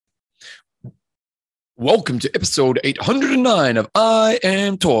Welcome to episode 809 of I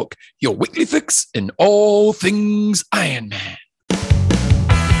Am Talk, your weekly fix in all things Iron Man.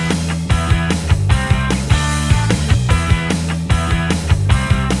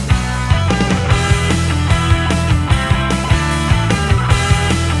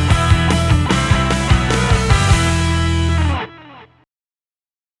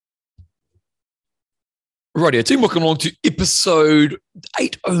 Rightio team, welcome along to episode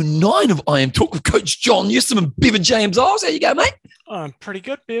 809 of I Am Talk with Coach John Newsom and Bevan James Isles. How you go, mate? I'm pretty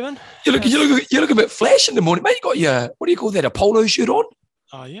good, Bevan. You look a bit flash in the morning, mate. You got your, what do you call that, a polo shirt on?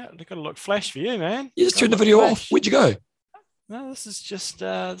 Oh, yeah, they've got to look flash for you, man. You just turned the video off. Where'd you go? No, this is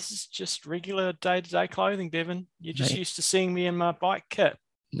just regular day-to-day clothing, Bevan. You're just used to seeing me in my bike kit.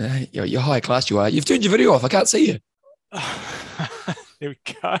 No, you're high class, you are. You've turned your video off. I can't see you. There we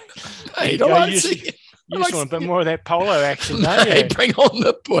go. Hey, don't like see you. You just want a bit more of that polo action, don't you? Hey, bring on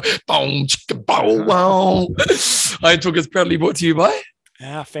the boom, chicka, bow, wow. I Am Talk is proudly brought to you by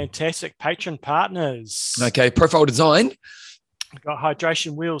our fantastic patron partners. Okay, Profile Design. We've got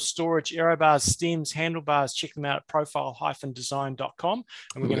hydration wheels, storage, aero bars, stems, handlebars. Check them out at profile-design.com.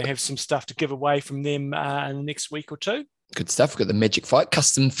 And we're going to have some stuff to give away from them in the next week or two. Good stuff. We've got the Magic 5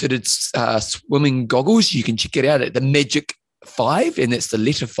 custom fitted swimming goggles. You can check it out at the Magic 5, and that's the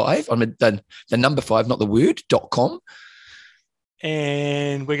letter 5 on the number 5, not the word.com.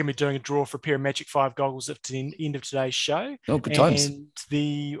 And we're going to be doing a draw for a pair of Magic 5 goggles at the end of today's show. Oh, good times. And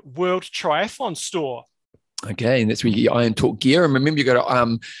the World Triathlon Store. Okay, and that's where you get your I Am Talk gear. And remember, you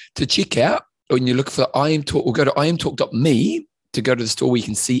got to check out when you look for I Am Talk, or go to iamtalk.me to go to the store where you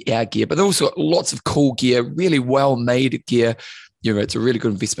can see our gear. But they've also got lots of cool gear, really well-made gear. You know, it's a really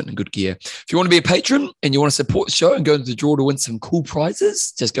good investment in good gear. If you want to be a patron and you want to support the show and go into the draw to win some cool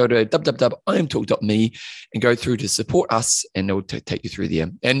prizes, just go to www.iamtalk.me and go through to support us, and they'll take you through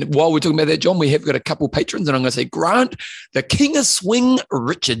there. And while we're talking about that, John, we have got a couple of patrons, and I'm going to say Grant, the King of Swing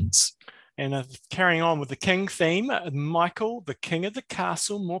Richards. And carrying on with the King theme, Michael, the King of the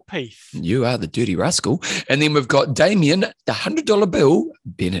Castle, Morpeath. You are the dirty rascal. And then we've got Damien, the $100 bill,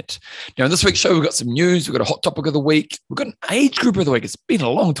 Bennett. Now, in this week's show, we've got some news. We've got a hot topic of the week. We've got an age group of the week. It's been a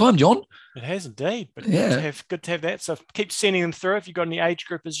long time, John. It has indeed, but yeah, good to have that. So keep sending them through. If you've got any age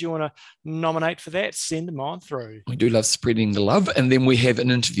groupers you want to nominate for that, send them on through. We do love spreading the love. And then we have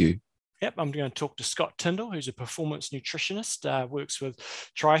an interview. Yep, I'm going to talk to Scott Tyndall, who's a performance nutritionist, works with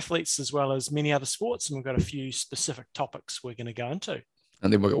triathletes as well as many other sports, and we've got a few specific topics we're going to go into.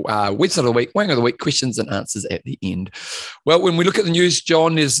 And then we've got website of the week, wang of the week, questions and answers at the end. Well, when we look at the news,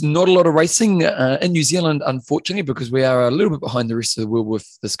 John, there's not a lot of racing in New Zealand, unfortunately, because we are a little bit behind the rest of the world with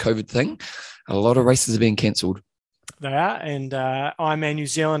this COVID thing. A lot of races are being cancelled. They are, and Ironman New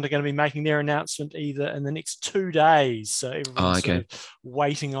Zealand are going to be making their announcement either in the next 2 days. So everyone's sort of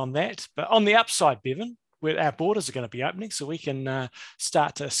waiting on that. But on the upside, Bevan, our borders are going to be opening, so we can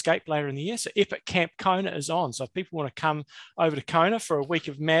start to escape later in the year. So Epic Camp Kona is on. So if people want to come over to Kona for a week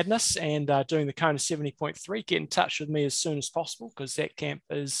of madness and doing the Kona 70.3, get in touch with me as soon as possible, because that camp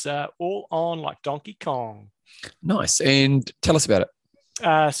is all on like Donkey Kong. Nice. And tell us about it.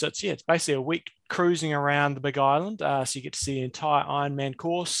 So it's basically a week cruising around the Big Island. So you get to see the entire Ironman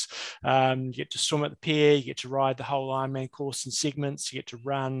course. You get to swim at the pier. You get to ride the whole Ironman course in segments. You get to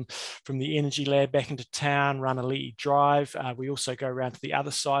run from the Energy Lab back into town, run a Liti Drive. We also go around to the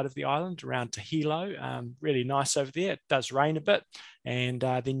other side of the island, around to Hilo. Really nice over there. It does rain a bit. And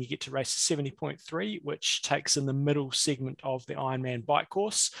then you get to race the 70.3, which takes in the middle segment of the Ironman bike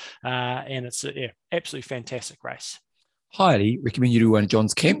course. And it's an absolutely fantastic race. Highly recommend you do one of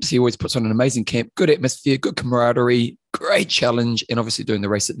John's camps. He always puts on an amazing camp, good atmosphere, good camaraderie, great challenge, and obviously doing the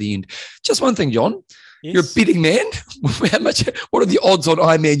race at the end. Just one thing, John. Yes. You're a betting man. What are the odds on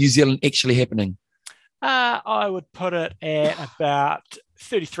Ironman New Zealand actually happening? I would put it at about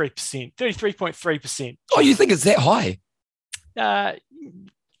 33%, 33.3%. Oh, you think it's that high?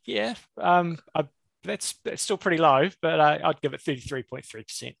 Yeah. That's still pretty low, but I'd give it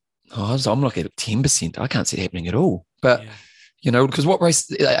 33.3%. Oh, I'm looking at 10%. I can't see it happening at all. But, because what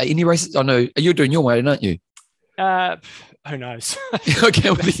race, any races, I know, you're doing your way, aren't you? Who knows?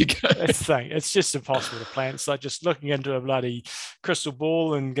 Okay, well, there you go. That's the thing. It's just impossible to plan. It's like just looking into a bloody crystal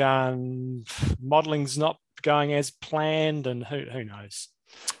ball and going, modeling's not going as planned, and who knows?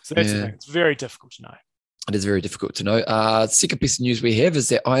 So that's the thing. It's very difficult to know. It is very difficult to know. Second piece of news we have is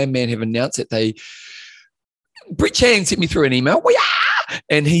that Ironman have announced that Brett Chang sent me through an email.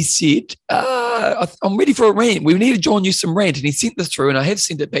 And he said, I'm ready for a rant. We need a John Newsom rant. And he sent this through, and I have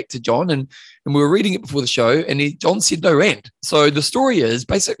sent it back to John. And we were reading it before the show, and John said no rant. So the story is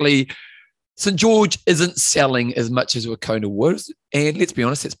basically St. George isn't selling as much as Kona was. And let's be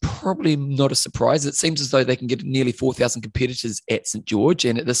honest, it's probably not a surprise. It seems as though they can get nearly 4,000 competitors at St. George.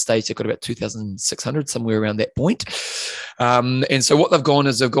 And at this stage, they've got about 2,600, somewhere around that point. And so what they've gone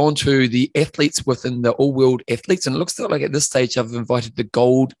is they've gone to the athletes within the all-world athletes. And it looks like at this stage, I've invited the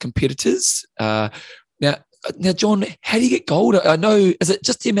gold competitors. Now, John, how do you get gold? I know, is it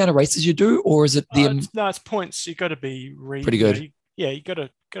just the amount of races you do, or is it the... No, it's points. You've got to be pretty good. You got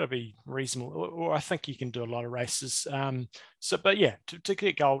to be reasonable, or I think you can do a lot of races. But yeah, to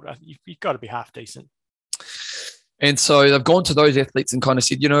get gold, you've got to be half decent. And so they've gone to those athletes and kind of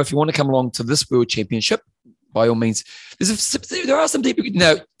said, if you want to come along to this World Championship, by all means, there are some people.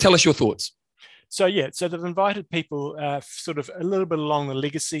 Now, tell us your thoughts. So they've invited people sort of a little bit along the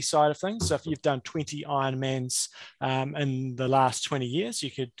legacy side of things. So if you've done 20 Ironmans in the last 20 years,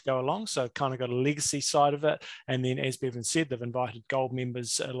 you could go along. So kind of got a legacy side of it. And then, as Bevan said, they've invited gold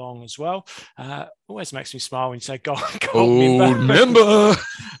members along as well. Always makes me smile when you say gold member.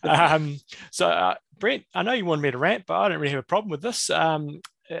 Brent, I know you wanted me to rant, but I don't really have a problem with this.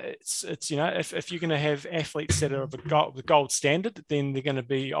 It's if you're going to have athletes that are of the gold standard, then they're going to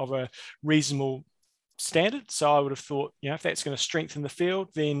be of a reasonable standard. So I would have thought, if that's going to strengthen the field,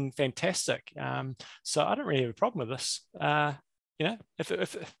 then fantastic. So I don't really have a problem with this. I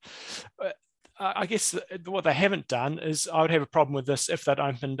guess what they haven't done is I would have a problem with this if they'd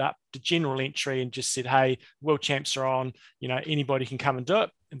opened up the general entry and just said, hey, world champs are on, anybody can come and do it.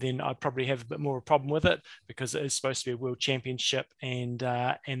 And then I'd probably have a bit more of a problem with it, because it is supposed to be a world championship, and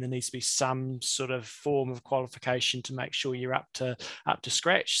there needs to be some sort of form of qualification to make sure you're up to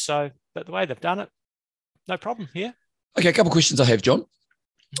scratch. So, but the way they've done it, no problem here. Okay, a couple of questions I have, John.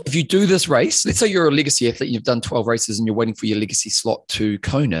 If you do this race, let's say you're a legacy athlete, you've done 12 races and you're waiting for your legacy slot to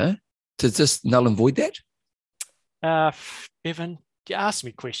Kona, does this null and void that? Evan, you ask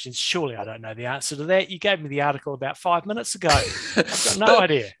me questions. Surely I don't know the answer to that. You gave me the article about 5 minutes ago. I've got no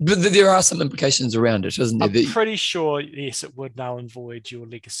idea. But there are some implications around it, isn't there? I'm pretty sure, yes, it would null and void your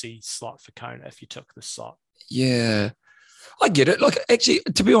legacy slot for Kona if you took the slot. Yeah, I get it. Like, actually,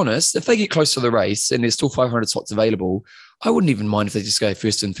 to be honest, if they get close to the race and there's still 500 slots available, I wouldn't even mind if they just go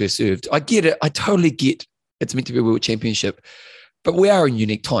first in, first served. I get it. I totally get it's meant to be a world championship. But we are in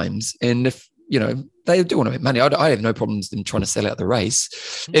unique times. And if, they do want to make money, I have no problems in trying to sell out the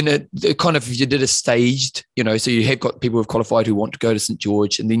race. And it kind of, if you did a staged, so you have got people who've qualified who want to go to St.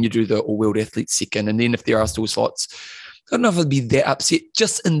 George, and then you do the all-world athletes second. And then if there are still slots, I don't know if I'd be that upset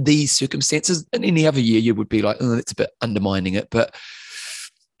just in these circumstances. In any other year, you would be like, oh, that's a bit undermining it. But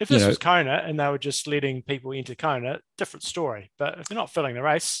if this was Kona and they were just letting people into Kona, different story. But if they're not filling the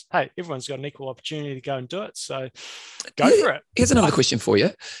race, hey, everyone's got an equal opportunity to go and do it. So go for it. Here's another question for you.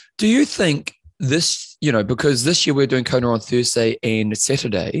 Do you think this, because this year we're doing Kona on Thursday and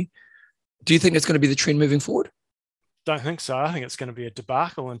Saturday, do you think it's going to be the trend moving forward? Don't think so. I think it's going to be a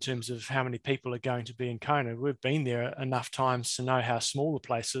debacle in terms of how many people are going to be in Kona. We've been there enough times to know how small the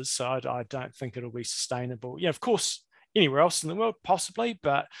place is. So I don't think it'll be sustainable. Yeah, of course, anywhere else in the world, possibly,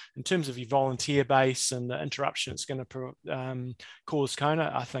 but in terms of your volunteer base and the interruption it's going to cause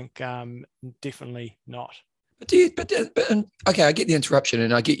Kona, I think definitely not. Okay, I get the interruption,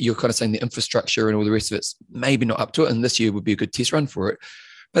 and I get you're kind of saying the infrastructure and all the rest of it's maybe not up to it, and this year would be a good test run for it.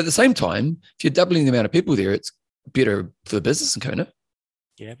 But at the same time, if you're doubling the amount of people there, it's better for the business in Kona.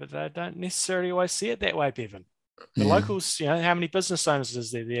 Yeah, but they don't necessarily always see it that way, Bevan. The locals, how many business owners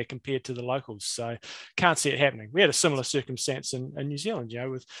is there compared to the locals? So can't see it happening. We had a similar circumstance in New Zealand,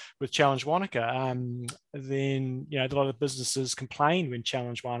 with Challenge Wanaka. Then, a lot of businesses complained when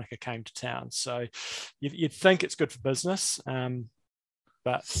Challenge Wanaka came to town. So you'd think it's good for business,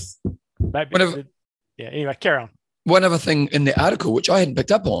 but maybe, anyway, carry on. One other thing in the article, which I hadn't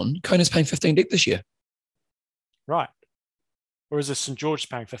picked up on, Kona's paying 15 deep this year. Right. Or is this St. George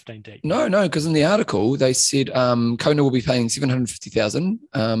paying 15 deep? No, because in the article they said Kona will be paying 750,000,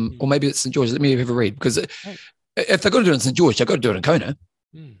 or maybe it's St. George. Let me have a read, because if they've got to do it in St. George, they've got to do it in Kona.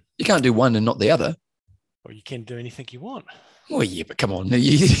 You can't do one and not the other. Or you can do anything you want. Well, yeah, but come on,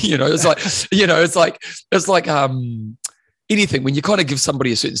 it's like anything when you kind of give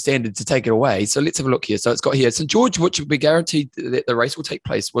somebody a certain standard to take it away. So let's have a look here. So it's got here, St. George, which will be guaranteed that the race will take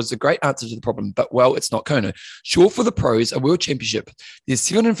place, was a great answer to the problem, but it's not Kona. Sure, for the pros, a world championship, there's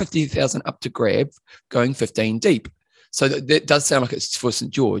 750,000 up to grab, going 15 deep. So that does sound like it's for St.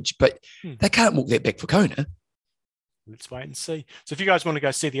 George, but they can't walk that back for Kona. Let's wait and see. So if you guys want to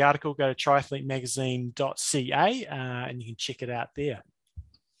go see the article, go to triathletemagazine.ca and you can check it out there.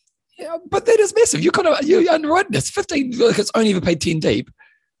 Yeah, but that is massive. You're underwriting this. 15, like it's only ever paid 10 deep.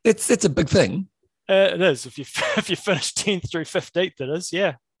 That's a big thing. It is. If you finish 10th through 15th, it is.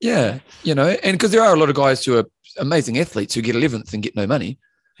 Yeah. Yeah, and because there are a lot of guys who are amazing athletes who get 11th and get no money.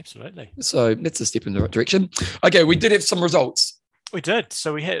 Absolutely. So that's a step in the right direction. Okay, we did have some results. We did.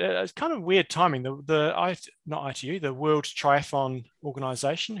 So we had kind of weird timing. Not ITU, the World Triathlon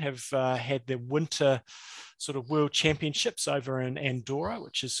Organization have had their winter sort of world championships over in Andorra,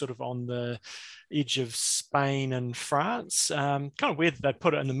 which is sort of on the edge of Spain and France. Kind of weird that they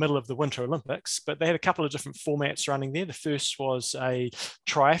put it in the middle of the Winter Olympics, but they had a couple of different formats running there. The first was a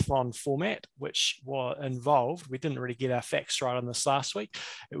triathlon format, which was involved, we didn't really get our facts right on this last week.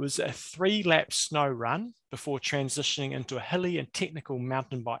 It was a 3-lap snow run before transitioning into a hilly and technical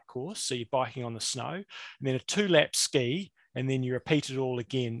mountain bike course. So you're biking on the snow, and then a 2-lap ski, and then you repeat it all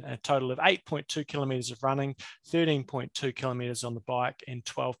again, a total of 8.2 kilometers of running, 13.2 kilometers on the bike, and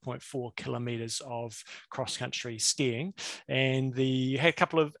 12.4 kilometers of cross-country skiing. And you had a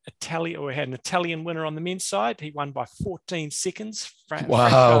couple of we had an Italian winner on the men's side. He won by 14 seconds,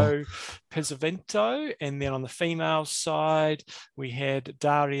 Franco Pesavento. And then on the female side, we had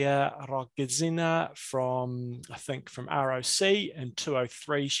Daria Rogazzina from ROC in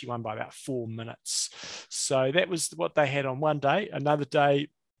 2:03. She won by about 4 minutes. So that was what they had on one day. Another day,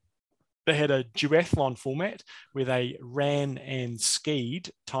 they had a duathlon format where they ran and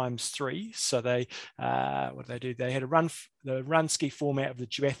skied ×3. So what did they do? They had the run ski format of the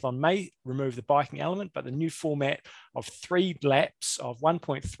duathlon may remove the biking element, but the new format of 3 laps of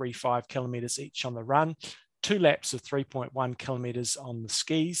 1.35 kilometers each on the run, 2 laps of 3.1 kilometers on the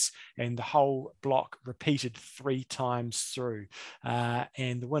skis, and the whole block repeated 3 times through.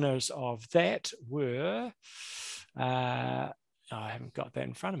 And the winners of that were, I haven't got that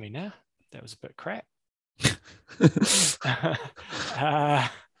in front of me now. That was a bit crap.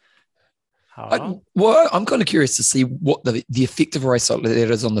 I'm kind of curious to see what the effect of a race like that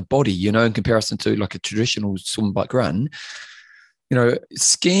is on the body, in comparison to like a traditional swim bike run.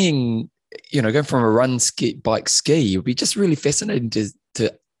 Skiing, going from a run ski bike ski would be just really fascinating to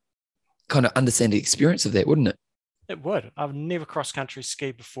kind of understand the experience of that, wouldn't it? It would. I've never cross-country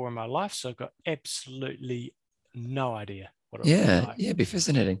skied before in my life, so I've got absolutely no idea. It'd be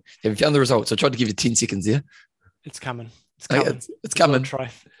fascinating. Have you found the results? I tried to give you 10 seconds there. It's coming. It's coming.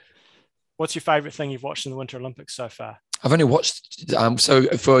 What's your favourite thing you've watched in the Winter Olympics so far? I've only watched, so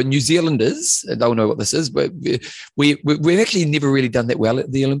for New Zealanders, they'll know what this is, but we've actually never really done that well at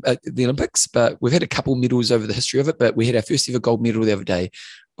the Olympics, but we've had a couple medals over the history of it, but we had our first ever gold medal the other day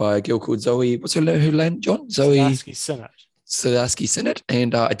by a girl called Zoe, what's her name, John? Zoe Szarsky-Synnott,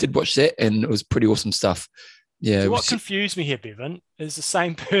 and I did watch that, and it was pretty awesome stuff. Yeah. So what confused me here, Bevan, is the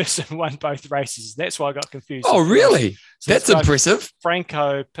same person won both races. That's why I got confused. Oh, really? So that's impressive.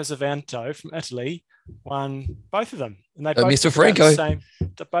 Franco Pesavento from Italy won both of them. And they both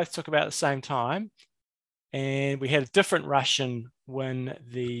took about the same time. And we had a different Russian win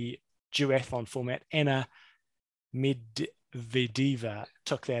the duathlon format. Anna Medvedeva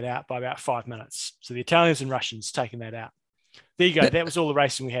took that out by about 5 minutes. So the Italians and Russians taking that out. There you go. That was all the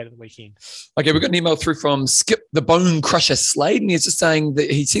racing we had at the weekend. Okay, we got an email through from Skip the Bone Crusher Slade, and he's just saying that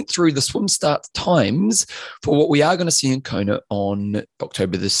he sent through the swim start times for what we are going to see in Kona on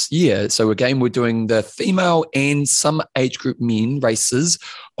October this year. So again, we're doing the female and some age group men races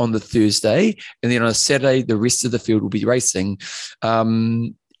on the Thursday, and then on a Saturday, the rest of the field will be racing.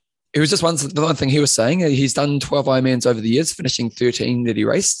 It was just the one thing he was saying. He's done 12 Ironmans over the years, finishing 13 that he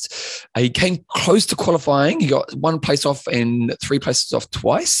raced. He came close to qualifying. He got 1 place off and 3 places off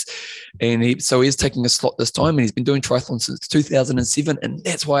twice. And so he's taking a slot this time, and he's been doing triathlon since 2007. And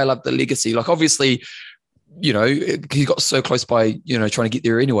that's why I love the legacy. Like, obviously, he got so close by, trying to get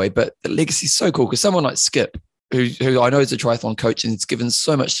there anyway. But the legacy is so cool because someone like Skip, who I know is a triathlon coach and it's given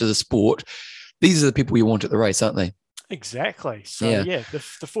so much to the sport, these are the people you want at the race, aren't they? Exactly. So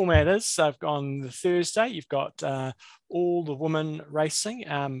the format is, on the Thursday, you've got all the women racing,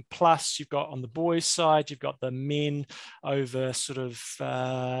 plus you've got on the boys' side, you've got the men over sort of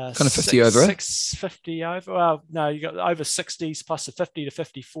kind of 50 over. 50 over. Well, no, you got over 60s plus the 50 to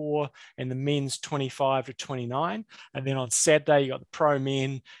 54, and the men's 25 to 29. And then on Saturday, you got the pro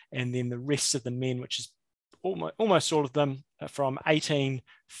men, and then the rest of the men, which is almost all of them from 18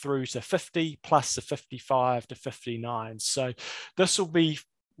 through to 50, plus the 55 to 59. So this will be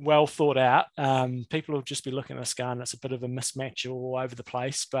well thought out. People will just be looking at this going, it's a bit of a mismatch all over the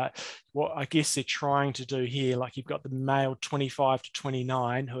place. But what I guess they're trying to do here, like you've got the male 25 to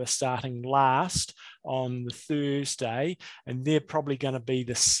 29 who are starting last on the Thursday, and they're probably going to be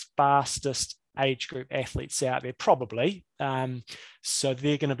the fastest age group athletes out there, probably. So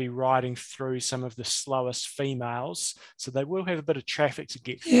they're going to be riding through some of the slowest females. So they will have a bit of traffic to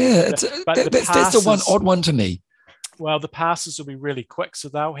get through. Yeah, that's the one odd one to me. Well, the passes will be really quick, so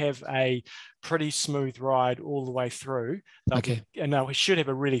they'll have a pretty smooth ride all the way through. And they should have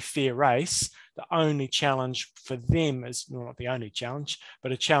a really fair race. The only challenge for them is, well, not the only challenge,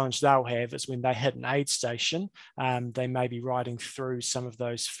 but a challenge they'll have is when they hit an aid station, they may be riding through some of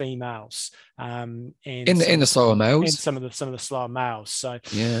those females and the slower males, and some of the slower males. So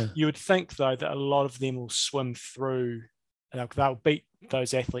you would think though that a lot of them will swim through. They'll beat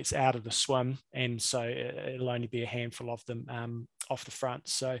those athletes out of the swim, and so it'll only be a handful of them off the front.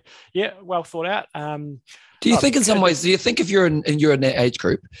 So yeah, well thought out. Do you think in some ways? Do you think if you're in that age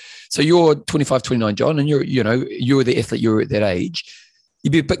group, so you're 25, 29, John, and you're the athlete, you're at that age,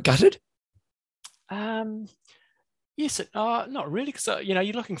 you'd be a bit gutted? Yes, not really, because you're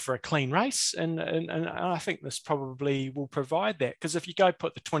looking for a clean race, and I think this probably will provide that. Because if you go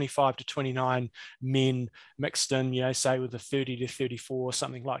put the 25 to 29 men mixed in, say with the 30 to 34,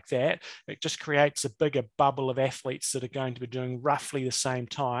 something like that, it just creates a bigger bubble of athletes that are going to be doing roughly the same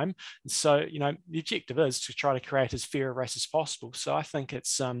time. And so, the objective is to try to create as fair a race as possible. So I think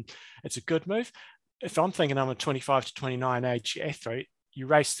it's a good move. If I'm thinking I'm a 25 to 29 age athlete, you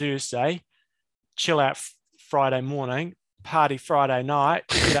race Thursday, chill out Friday morning, party Friday night,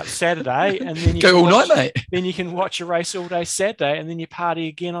 get up Saturday, and then you go all night, mate. Then you can watch a race all day Saturday, and then you party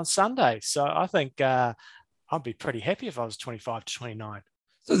again on Sunday. So I think I'd be pretty happy if I was 25 to 29.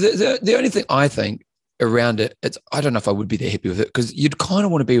 So the only thing I think around it, I don't know if I would be that happy with it, because you'd kind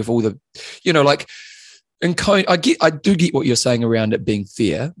of want to be with all the, like in Kona. I do get what you're saying around it being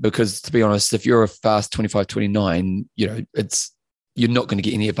fair, because to be honest, if you're a fast 25, 29, you're not going to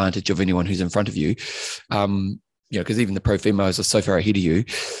get any advantage of anyone who's in front of you, because even the pro females are so far ahead of you.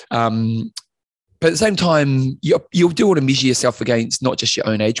 But at the same time, you'll do want to measure yourself against not just your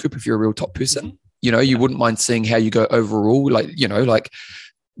own age group if you're a real top person. Mm-hmm. You wouldn't mind seeing how you go overall.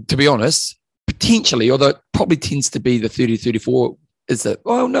 To be honest, potentially, although it probably tends to be the 30 to 34, is that,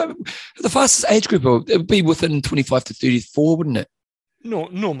 well, no, the fastest age group, it would be within 25 to 34, wouldn't it? No,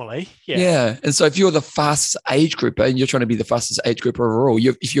 normally, yeah. Yeah. And so if you're the fastest age grouper and you're trying to be the fastest age grouper overall,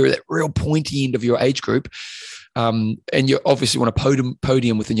 if you're at that real pointy end of your age group, and you obviously want a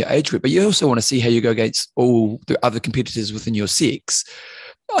podium within your age group, but you also want to see how you go against all the other competitors within your sex,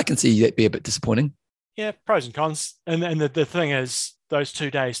 I can see that be a bit disappointing. Yeah, pros and cons. And the thing is, those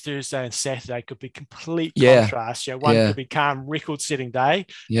 2 days, Thursday and Saturday, could be complete contrast. One could be calm, record-setting day,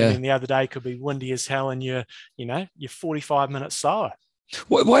 and then the other day could be windy as hell, and you're 45 minutes slower.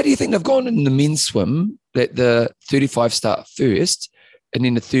 Why do you think they've gone in the men's swim that the 35 start first and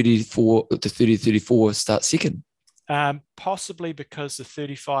then the 30 to 34 start second? Possibly because the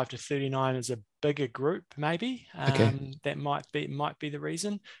 35 to 39 is a bigger group, maybe. That might be the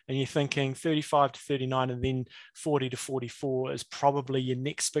reason. And you're thinking 35 to 39 and then 40 to 44 is probably your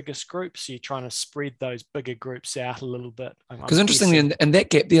next biggest group. So you're trying to spread those bigger groups out a little bit. Because interestingly, in that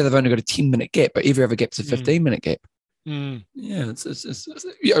gap there, they've only got a 10-minute gap, but every other gap's a 15-minute gap. Mm. Yeah,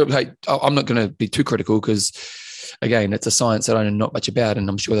 I'm not going to be too critical, because again, it's a science that I know not much about, and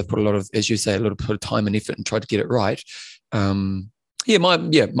I'm sure they've put a lot of, as you say, a lot of time and effort and tried to get it right. My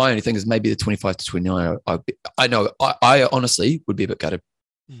only thing is maybe the 25 to 29. I honestly would be a bit gutted.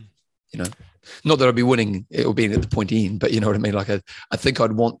 Not that I'd be winning; it will be at the pointy end, but you know what I mean. Like I think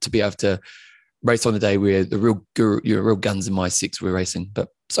I'd want to be able to race on the day where the real guns in my sex were racing. But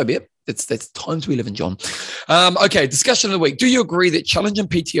so be it. That's times we live in, John. Okay, discussion of the week. Do you agree that challenge and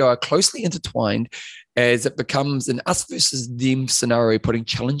PTO are closely intertwined as it becomes an us versus them scenario, putting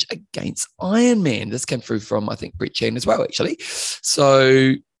challenge against Ironman? This came through from, I think, Brett Chan as well, actually.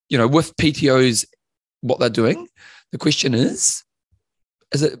 So, with PTOs, what they're doing, the question is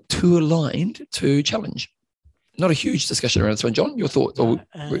it too aligned to challenge? Not a huge discussion around this one, John. Your thoughts?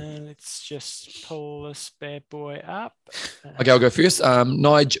 Let's just pull this bad boy up. Okay, I'll go first.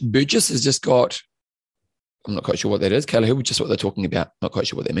 Nige Burgess has just got, I'm not quite sure what that is. Callahoo, just what they're talking about. Not quite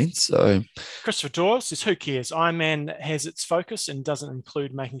sure what that means. So, Christopher Doyle says, who cares? Ironman has its focus and doesn't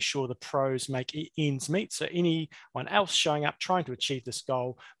include making sure the pros make ends meet. So anyone else showing up trying to achieve this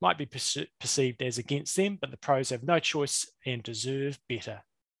goal might be perceived as against them, but the pros have no choice and deserve better.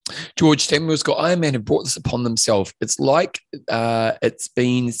 George Samuel's got Ironman have brought this upon themselves. It's like it's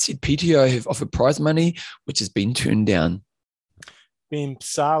been said PTO have offered prize money, which has been turned down. Ben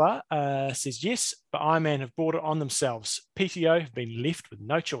Sala says yes, but Ironman have brought it on themselves. PTO have been left with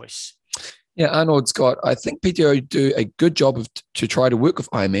no choice. Yeah, Arnold's got, I think PTO do a good job to try to work with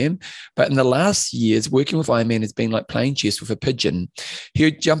Ironman, but in the last years, working with Ironman has been like playing chess with a pigeon.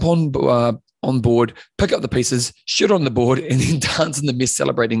 He'd jump on on board, pick up the pieces, shit on the board, and then dance in the mess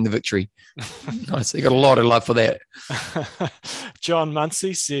celebrating the victory. Nice. You got a lot of love for that. John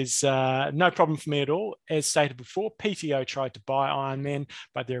Munsey says, no problem for me at all. As stated before, PTO tried to buy Ironman,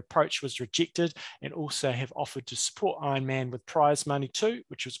 but their approach was rejected, and also have offered to support Ironman with prize money too,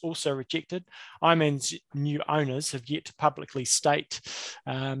 which was also rejected. Ironman's new owners have yet to publicly state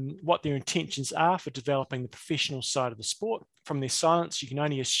what their intentions are for developing the professional side of the sport. From their silence, you can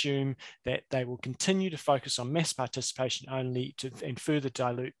only assume that they will continue to focus on mass participation only and further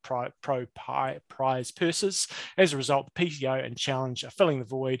dilute prize purses. As a result, the PTO and Challenge are filling the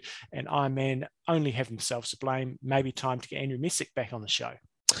void, and Ironman only have themselves to blame. Maybe time to get Andrew Messick back on the show.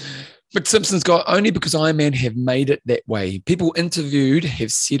 But Simpson's got only because Ironman have made it that way. People interviewed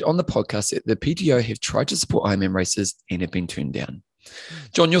have said on the podcast that the PTO have tried to support Ironman races and have been turned down.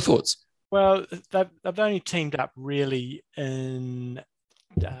 John, your thoughts? Well, they've only teamed up really in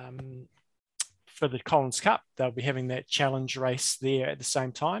for the Collins Cup. They'll be having that challenge race there at the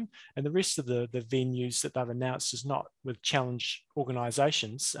same time. And the rest of the venues that they've announced is not with challenge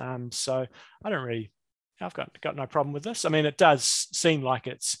organisations. So I've got no problem with this. I mean, it does seem like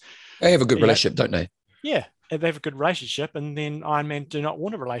they have a good relationship, don't they? Yeah, they have a good relationship, and then Ironman do not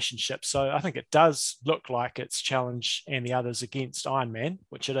want a relationship. So I think it does look like it's Challenge and the others against Ironman,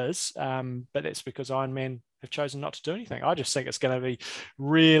 which it is. But that's because Ironman have chosen not to do anything. I just think it's going to be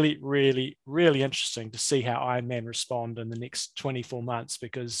really, really, really interesting to see how Ironman respond in the next 24 months,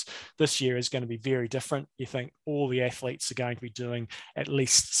 because this year is going to be very different. You think all the athletes are going to be doing at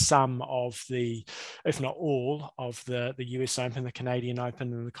least some of the, if not all, of the US Open, the Canadian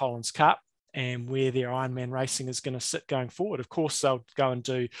Open, and the Collins Cup, and where their Ironman racing is going to sit going forward. Of course, they'll go and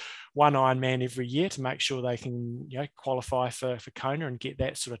do one Ironman every year to make sure they can qualify for Kona and get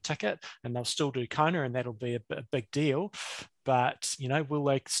that sort of ticket, and they'll still do Kona, and that'll be a big deal. But, will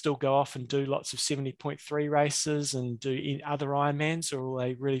they still go off and do lots of 70.3 races and do other Ironmans, or will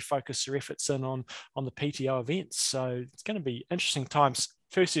they really focus their efforts in on the PTO events? So it's going to be interesting times,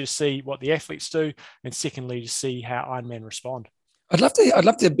 firstly to see what the athletes do, and secondly to see how Ironman respond. I'd love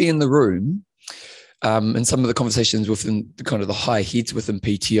to be in the room in some of the conversations within kind of the high heads within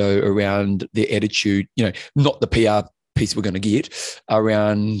PTO around their attitude, not the PR piece we're going to get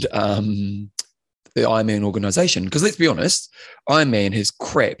around the Ironman organization. Because let's be honest, Ironman has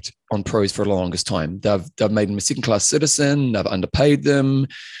crapped on pros for the longest time. They've made them a second-class citizen. They've underpaid them.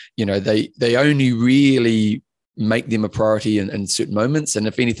 They only really make them a priority in certain moments, and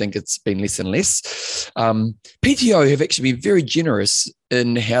if anything, it's been less and less. PTO have actually been very generous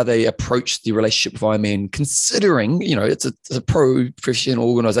in how they approach the relationship with Ironman, considering it's a pro-professional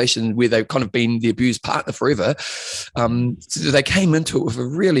organisation where they've kind of been the abused partner forever. So they came into it with a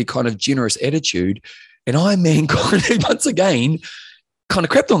really kind of generous attitude, and Ironman kind of once again kind of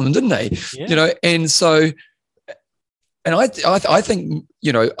crapped on them, didn't they? Yeah. And so. And I think,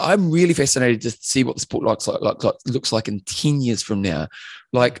 I'm really fascinated to see what the sport looks like in 10 years from now.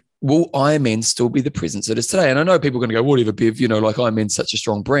 Like, will Ironman still be the presence it is today? And I know people are going to go, whatever, Bev, like Ironman's such a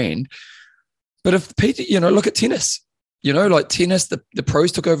strong brand. But if look at tennis, like tennis, the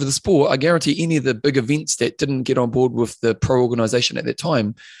pros took over the sport. I guarantee any of the big events that didn't get on board with the pro organization at that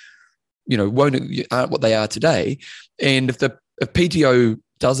time, aren't what they are today. And if PTO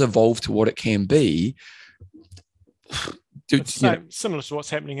does evolve to what it can be, similar to what's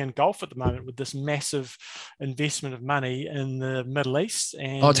happening in golf at the moment with this massive investment of money in the Middle East.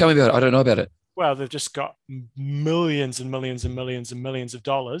 And tell me about it. I don't know about it. Well, they've just got millions and millions and millions and millions of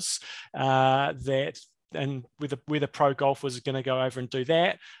dollars where the pro golfers are going to go over and do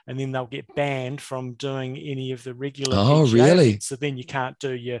that, and then they'll get banned from doing any of the regular. Oh, really? Events. So then you can't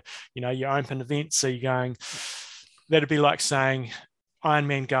do your open events. So you're going. That'd be like saying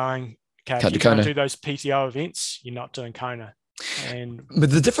Ironman going. Okay, if you can't do those PTO events, you're not doing Kona. But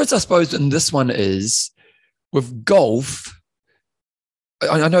the difference, I suppose, in this one is with golf.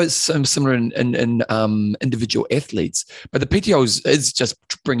 I know it's similar in individual athletes, but the PTO is just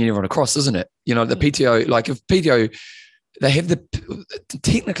bringing everyone across, isn't it? The PTO, like if PTO, they have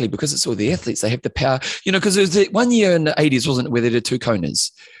technically, because it's all the athletes, they have the power. Because there was one year in the 80s, wasn't it, where they did 2 Konas.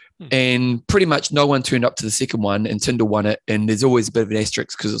 And pretty much no one turned up to the second one, and Tyndall won it. And there's always a bit of an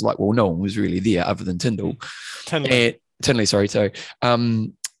asterisk because it's like, well, no one was really there other than Tyndall. Tinley, sorry. So,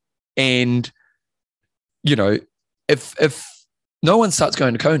 if no one starts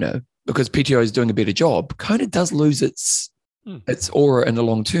going to Kona because PTO is doing a better job, Kona does lose its aura in the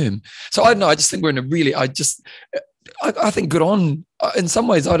long term. So I don't know. I just think we're in a really. I think good on. In some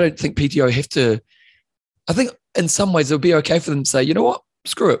ways, I don't think PTO have to. I think in some ways it'll be okay for them to say, you know what?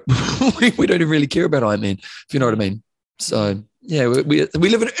 Screw it. We don't even really care about Ironman, if you know what I mean. So Yeah, we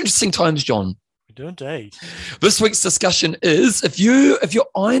live in interesting times, John. We do indeed. This week's discussion is if your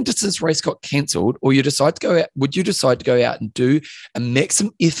iron distance race got cancelled, or you decide to go out, would you decide to go out and do a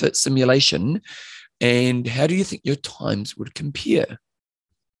maximum effort simulation? And how do you think your times would compare?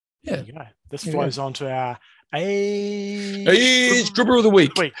 Yeah. There you go. This flows on to our age grouper of the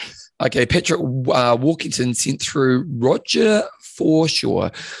week. Okay, Patrick Walkington sent through Roger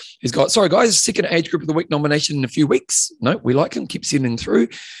Forshaw. He's got, sorry guys, second age group of the week nomination in a few weeks. No, we like him, keep sending through.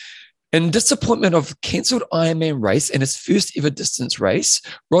 In disappointment of cancelled Ironman race and his first ever distance race,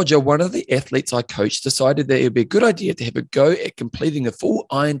 Roger, one of the athletes I coached, decided that it would be a good idea to have a go at completing a full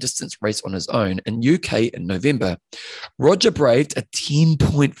iron distance race on his own in UK in November. Roger braved a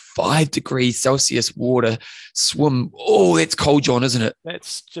 10.5 degrees Celsius water swim. Oh, that's cold, John, isn't it?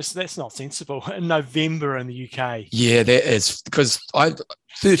 That's not sensible. In November in the UK. Yeah, that is, because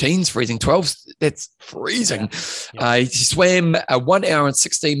 13's freezing, 12's that's freezing. Yeah. He swam 1 hour and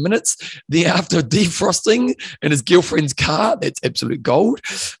 16 minutes. Then after defrosting in his girlfriend's car, that's absolute gold.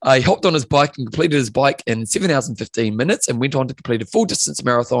 He hopped on his bike and completed his bike in 7 hours and 15 minutes and went on to complete a full distance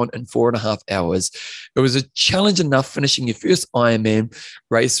marathon in 4.5 hours. It was a challenge enough finishing your first Ironman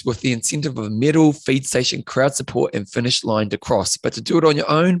race with the incentive of a medal, feed station, crowd support, and finish line to cross. But to do it on your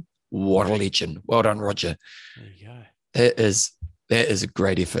own, what a legend. Well done, Roger. There you go. That is a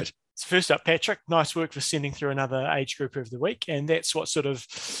great effort. So first up, Patrick, nice work for sending through another age group of the week. And that's what sort of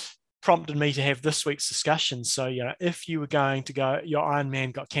prompted me to have this week's discussion. So, if you were going to go, your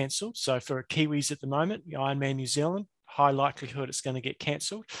Ironman got cancelled. So for Kiwis at the moment, your Ironman New Zealand, high likelihood it's going to get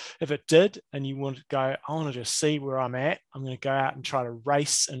cancelled. If it did, and you want to go, I want to just see where I'm at, I'm going to go out and try to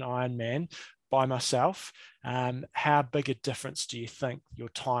race an Ironman by myself. How big a difference do you think your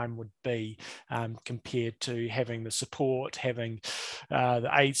time would be compared to having the support, having the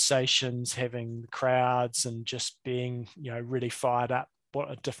aid stations, having the crowds, and just being really fired up? What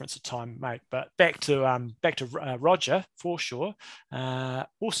a difference a time make. But back to Roger Forshaw.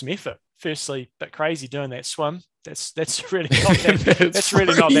 Awesome effort. Firstly, a bit crazy doing that swim. That's really not that, that's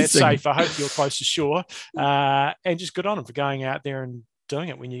really not that safe. I hope you're close to shore. And just good on him for going out there and doing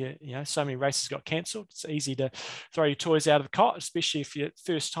it when so many races got cancelled. It's easy to throw your toys out of the cot, especially if you're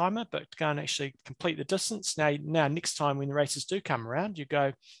first timer, but to go and actually complete the distance. Now next time when the races do come around, you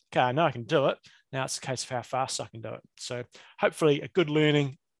go, okay, I know I can do it. Now it's a case of how fast I can do it. So hopefully a good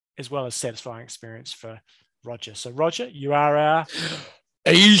learning as well as satisfying experience for Roger. So Roger, you are our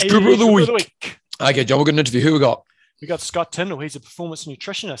age group of the week. Okay, John, we're going to interview. Who we got? We got Scott Tyndall. He's a performance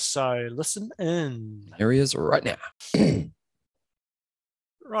nutritionist. So listen in. Here he is right now.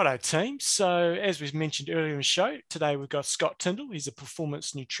 Righto, team. So as we mentioned earlier in the show, today we've got Scott Tyndall. He's a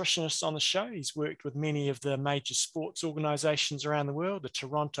performance nutritionist on the show. He's worked with many of the major sports organisations around the world, the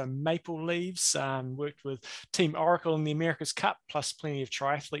Toronto Maple Leafs, worked with Team Oracle in the America's Cup, plus plenty of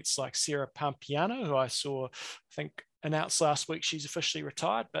triathletes like Sarah Pompiano, who I saw, I think, announced last week she's officially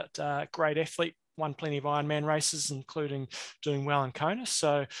retired, but great athlete, won plenty of Ironman races, including doing well in Kona.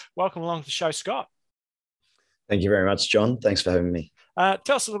 So welcome along to the show, Scott. Thank you very much, John. Thanks for having me.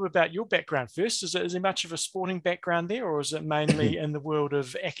 Tell us a little bit about your background first. Is there much of a sporting background there, or is it mainly in the world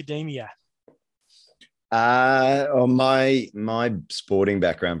of academia? My sporting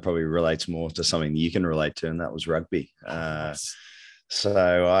background probably relates more to something you can relate to, and that was rugby. Nice.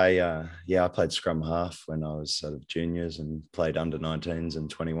 So I played scrum half when I was sort of juniors and played under 19s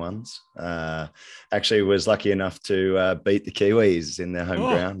and 21s. Actually was lucky enough to beat the Kiwis in their home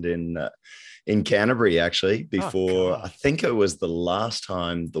ground in Canterbury, actually, before I think it was the last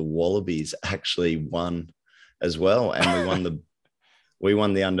time the Wallabies actually won as well. And we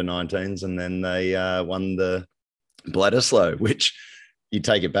won the under 19s, and then they won the Bledisloe, which you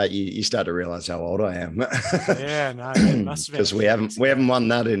take it back, you start to realize how old I am. Yeah, no, it must have been, because we haven't won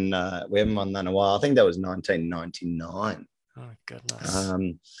that in a while. I think that was 1999. Oh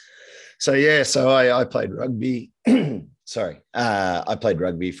goodness. So I played rugby. I played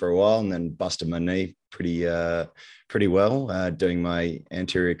rugby for a while and then busted my knee pretty well, doing my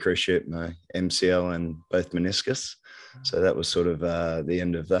anterior cruciate, my MCL, and both meniscus. So that was sort of the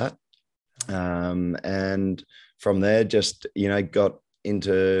end of that. And from there, just got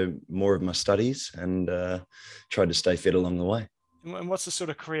into more of my studies and tried to stay fit along the way. And what's the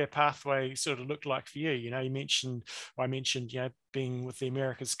sort of career pathway sort of look like for you? I mentioned, being with the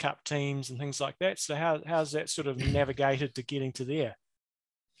America's Cup teams and things like that. So how's that sort of navigated to getting to there?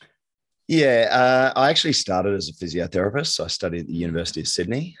 Yeah, I actually started as a physiotherapist. So I studied at the University of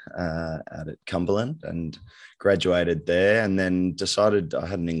Sydney out at Cumberland and graduated there, and then decided I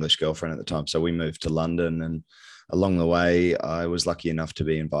had an English girlfriend at the time. So we moved to London, and along the way, I was lucky enough to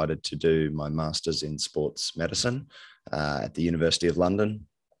be invited to do my master's in sports medicine at the University of London,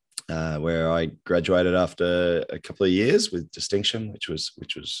 where I graduated after a couple of years with distinction, which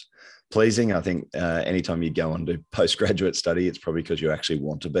was pleasing. I think anytime you go on to postgraduate study, it's probably because you actually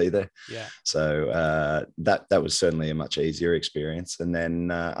want to be there. Yeah. So that was certainly a much easier experience. And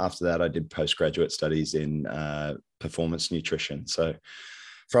then after that, I did postgraduate studies in performance nutrition. So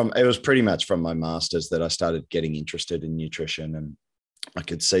it was pretty much from my master's that I started getting interested in nutrition, and I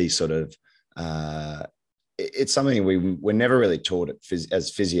could see sort of it's something we're never really taught as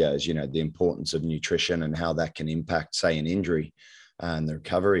physios, the importance of nutrition and how that can impact, say, an injury and the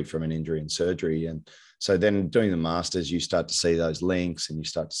recovery from an injury and surgery. And so then doing the masters, you start to see those links and you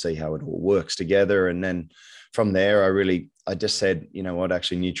start to see how it all works together. And then from there, I just said, you know what,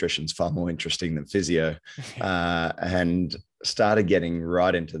 actually nutrition's far more interesting than physio, and started getting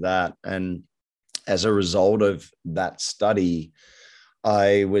right into that. And as a result of that study,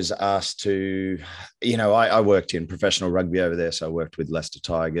 I was asked to, I worked in professional rugby over there. So I worked with Leicester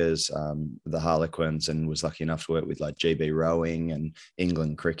Tigers, the Harlequins, and was lucky enough to work with like GB rowing and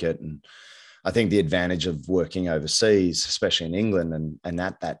England cricket. And I think the advantage of working overseas, especially in England, and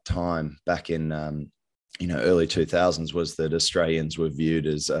at that time back in, early 2000s, was that Australians were viewed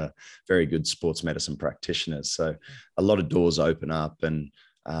as very good sports medicine practitioners. So a lot of doors open up, and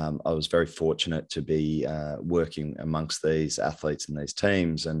I was very fortunate to be working amongst these athletes and these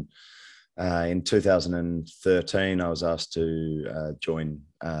teams. And in 2013, I was asked to join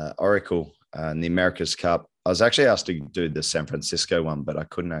Oracle in the America's Cup. I was actually asked to do the San Francisco one, but I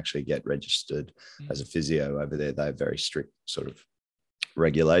couldn't actually get registered as a physio over there. They have very strict sort of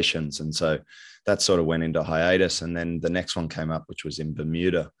regulations. And so that sort of went into hiatus. And then the next one came up, which was in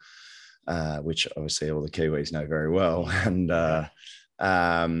Bermuda, which obviously all the Kiwis know very well. And I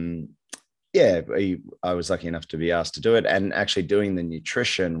was lucky enough to be asked to do it. And actually doing the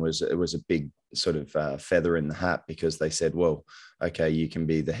nutrition was a big sort of feather in the hat, because they said, well, okay, you can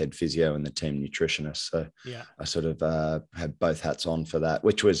be the head physio and the team nutritionist. So I sort of had both hats on for that,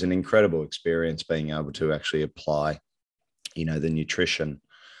 which was an incredible experience, being able to actually apply, the nutrition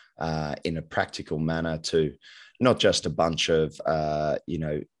in a practical manner to not just a bunch of,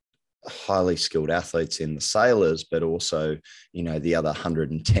 highly skilled athletes in the sailors, but also, the other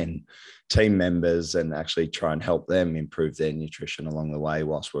 110 team members, and actually try and help them improve their nutrition along the way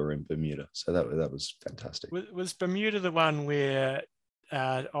whilst we're in Bermuda. So that was fantastic. Was Bermuda the one where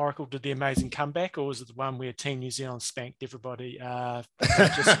Oracle did the amazing comeback, or was it the one where Team New Zealand spanked everybody,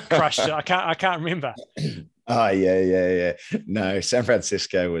 just crushed it? I can't remember. Oh, yeah. No, San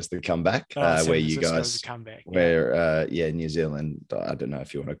Francisco was the comeback, where you guys, comeback, where, New Zealand, I don't know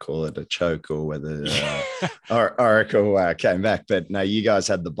if you want to call it a choke or whether Oracle came back, but no, you guys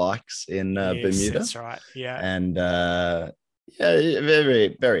had the bikes in Bermuda. That's right. Yeah. And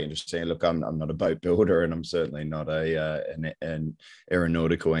very, very interesting. Look, I'm not a boat builder, and I'm certainly not an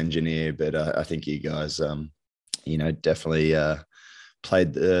aeronautical engineer, but I think you guys, definitely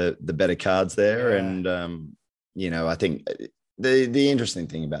played the better cards there. Yeah. And, I think the interesting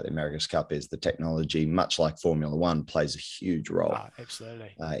thing about the America's Cup is the technology, much like Formula One, plays a huge role.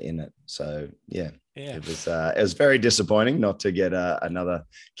 Absolutely. In it. So, it was very disappointing not to get another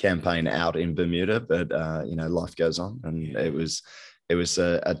campaign out in Bermuda, but, life goes on. And it was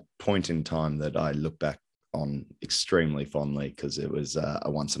a point in time that I look back on extremely fondly, because it was a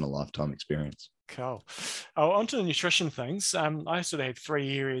once in a lifetime experience. Cool. Onto the nutrition things. I sort of had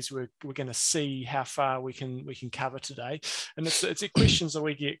 3 areas we're going to see how far we can cover today, and it's questions that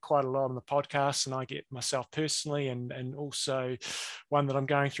we get quite a lot on the podcast, and I get myself personally, and also one that I'm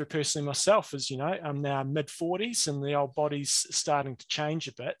going through personally myself is, I'm now mid-40s and the old body's starting to change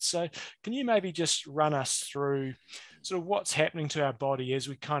a bit. So can you maybe just run us through sort of what's happening to our body as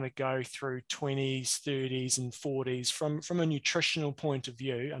we kind of go through 20s, 30s, and 40s from a nutritional point of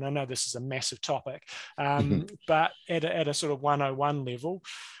view? And I know this is a massive topic, but at a sort of 101 level,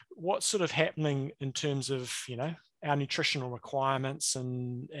 what's sort of happening in terms of, our nutritional requirements,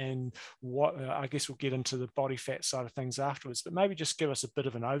 and what I guess we'll get into the body fat side of things afterwards, but maybe just give us a bit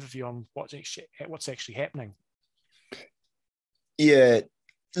of an overview on what's actually happening. Yeah.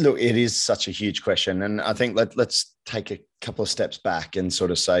 Look, it is such a huge question. And I think let's take a couple of steps back and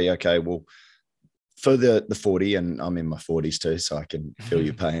sort of say, okay, well, for the 40, and I'm in my 40s too, so I can feel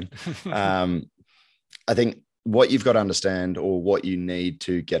your pain. I think what you've got to understand, or what you need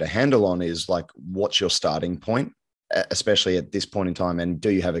to get a handle on, is like, what's your starting point especially at this point in time? And do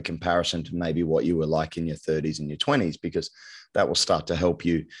you have a comparison to maybe what you were like in your 30s and your 20s? Because that will start to help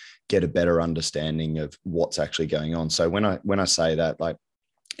you get a better understanding of what's actually going on. So when I say that, like,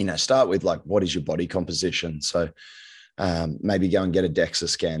 start with like, what is your body composition? So maybe go and get a DEXA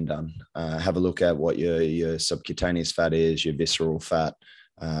scan done. Have a look at what your subcutaneous fat is, your visceral fat,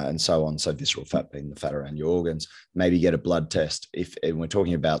 and so on. So visceral fat being the fat around your organs. Maybe get a blood test. If we're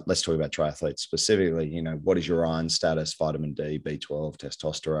talking about, let's talk about triathletes specifically, what is your iron status, vitamin D, B12,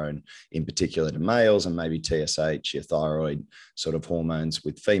 testosterone, in particular to males, and maybe TSH, your thyroid sort of hormones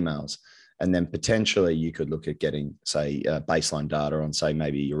with females. And then potentially you could look at getting, say, baseline data on, say,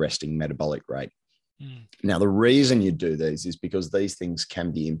 maybe your resting metabolic rate. Now, the reason you do these is because these things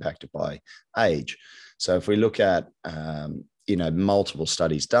can be impacted by age. So if we look at, multiple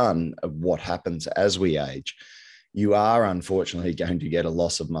studies done of what happens as we age, you are unfortunately going to get a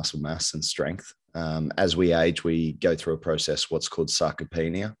loss of muscle mass and strength. As we age, we go through a process, what's called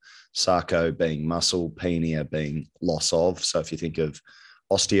sarcopenia, sarco being muscle, penia being loss of. So if you think of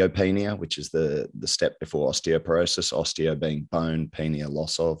osteopenia, which is the step before osteoporosis, osteo being bone, penia,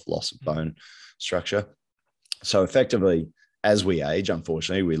 loss of bone structure. So effectively, as we age,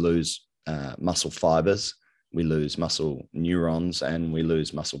 unfortunately, we lose muscle fibers, we lose muscle neurons, and we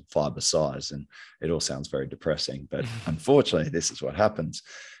lose muscle fiber size. And it all sounds very depressing, but unfortunately, this is what happens.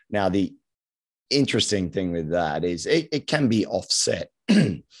 Now, the interesting thing with that is it can be offset.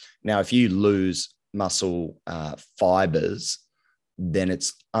 Now, if you lose muscle fibers, then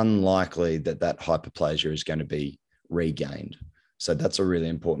it's unlikely that hyperplasia is going to be regained. So that's a really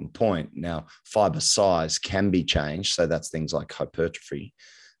important point. Now, fiber size can be changed. So that's things like hypertrophy.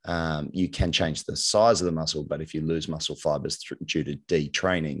 You can change the size of the muscle, but if you lose muscle fibers due to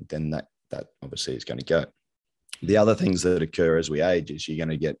detraining, then that obviously is going to go. The other things that occur as we age is you're going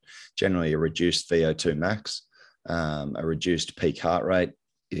to get generally a reduced VO2 max, a reduced peak heart rate.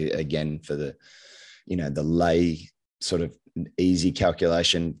 Again, for the lay sort of easy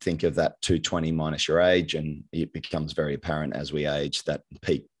calculation, think of that 220 minus your age, and it becomes very apparent as we age that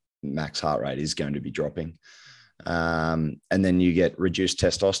peak max heart rate is going to be dropping. And then you get reduced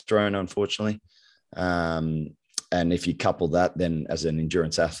testosterone, unfortunately. And if you couple that, then as an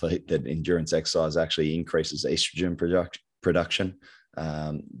endurance athlete, that endurance exercise actually increases estrogen production.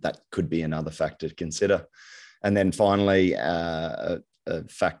 That could be another factor to consider. And then finally, a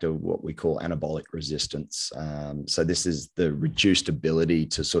factor, what we call anabolic resistance. So this is the reduced ability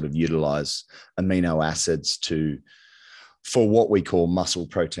to sort of utilize amino acids for what we call muscle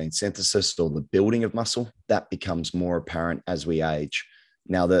protein synthesis, or the building of muscle. That becomes more apparent as we age.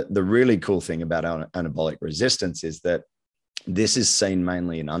 Now, the really cool thing about anabolic resistance is that this is seen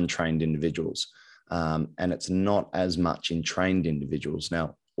mainly in untrained individuals, and it's not as much in trained individuals.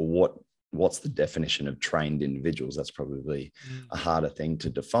 Now, what's the definition of trained individuals? That's probably a harder thing to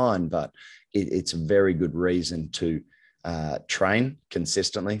define, but it's a very good reason to train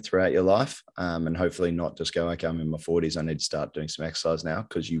consistently throughout your life, and hopefully not just go, okay, I'm in my 40s, I need to start doing some exercise now,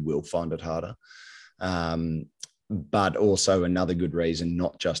 because you will find it harder. But also another good reason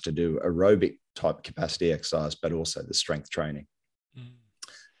not just to do aerobic type capacity exercise, but also the strength training.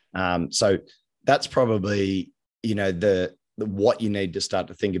 So that's probably, what you need to start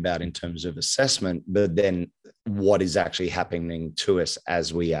to think about in terms of assessment, but then what is actually happening to us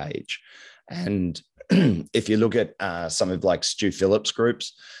as we age. And if you look at some of like Stu Phillips'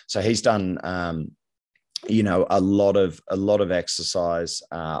 groups, so he's done, a lot of exercise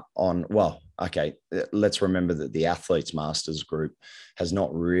let's remember that the Athletes Masters group has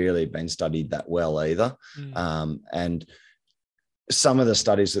not really been studied that well either. And some of the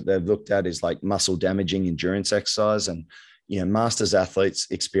studies that they've looked at is like muscle damaging endurance exercise, and masters athletes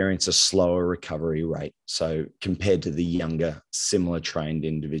experience a slower recovery rate, so compared to the younger similar trained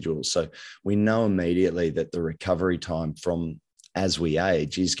individuals. So we know immediately that the recovery time from as we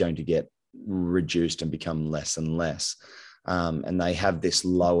age is going to get reduced and become less and less, and they have this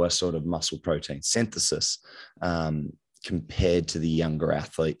lower sort of muscle protein synthesis compared to the younger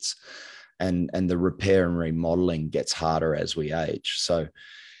athletes, and the repair and remodeling gets harder as we age. So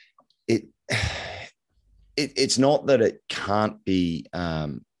it's not that it can't be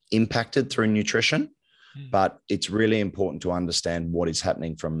impacted through nutrition, but it's really important to understand what is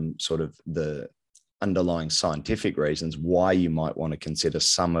happening from sort of the underlying scientific reasons why you might want to consider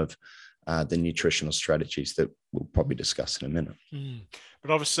some of the nutritional strategies that we'll probably discuss in a minute.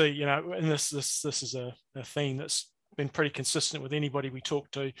 But obviously, and this is a theme that's been pretty consistent with anybody we talk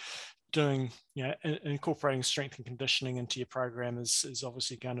to. Doing, incorporating strength and conditioning into your program is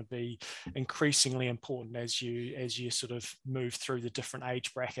obviously going to be increasingly important as you sort of move through the different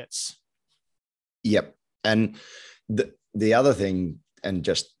age brackets. Yep. And the other thing, and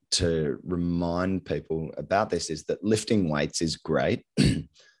just to remind people about this, is that lifting weights is great.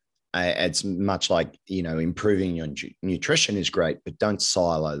 It's much like, improving your nutrition is great, but don't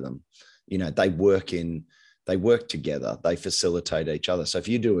silo them. They work together. They facilitate each other. So if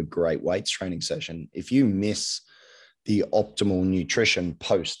you do a great weights training session, if you miss the optimal nutrition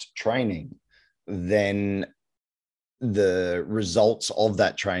post training, then the results of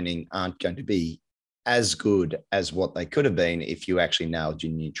that training aren't going to be as good as what they could have been if you actually nailed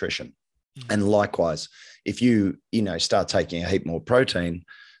your nutrition. And likewise, if you start taking a heap more protein,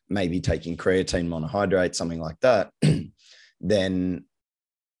 maybe taking creatine monohydrate, something like that, then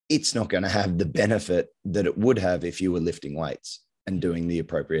it's not going to have the benefit that it would have if you were lifting weights and doing the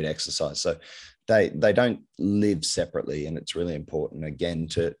appropriate exercise. So they don't live separately. And it's really important, again,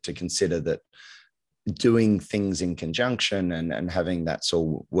 to consider that doing things in conjunction and having that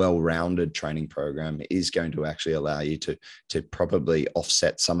sort of well-rounded training program is going to actually allow you to probably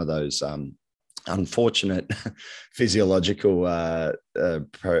offset some of those unfortunate physiological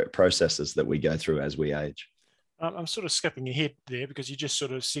processes that we go through as we age. I'm sort of skipping ahead there because you just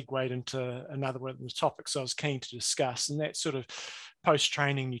sort of segued into another one of the topics I was keen to discuss, and that's sort of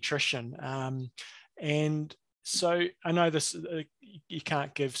post-training nutrition. And so I know this, you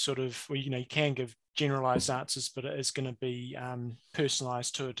can't give sort of, well, you can give generalized answers, but it is going to be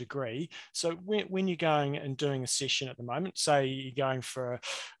personalized to a degree. So when you're going and doing a session at the moment, say you're going for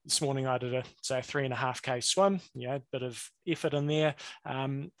this morning, I did a 3.5K swim, a bit of effort in there.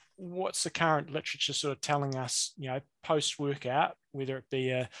 What's the current literature sort of telling us, post-workout, whether it be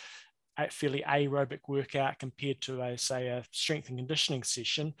a fairly aerobic workout compared to a strength and conditioning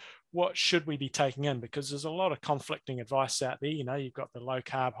session, what should we be taking in? Because there's a lot of conflicting advice out there. You've got the low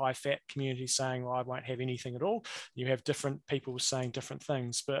carb, high fat community saying, well, I won't have anything at all. You have different people saying different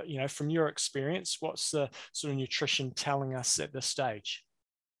things, but from your experience, what's the sort of nutrition telling us at this stage?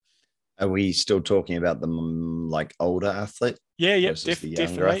 Are we still talking about the like older athlete? Yeah, the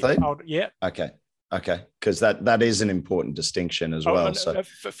younger athlete? Yeah. Okay, because that is an important distinction as well. So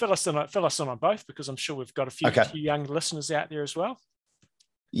fill us in on both, because I'm sure we've got a few young listeners out there as well.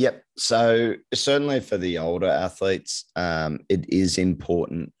 Yep. So certainly for the older athletes, it is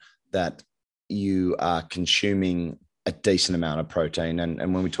important that you are consuming a decent amount of protein. And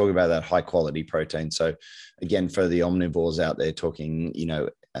when we talk about that high quality protein, so again, for the omnivores out there talking,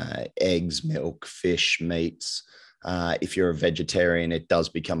 eggs, milk, fish, meats. If you're a vegetarian, it does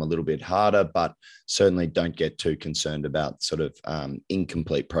become a little bit harder, but certainly don't get too concerned about sort of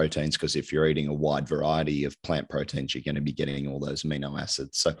incomplete proteins, because if you're eating a wide variety of plant proteins, you're going to be getting all those amino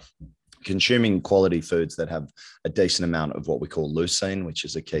acids. So consuming quality foods that have a decent amount of what we call leucine, which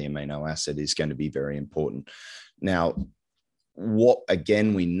is a key amino acid, is going to be very important. Now, what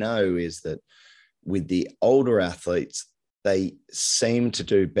again we know is that with the older athletes, they seem to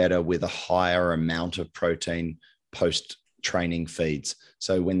do better with a higher amount of protein post-training feeds.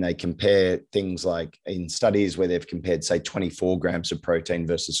 So when they compare things like in studies where they've compared, say, 24 grams of protein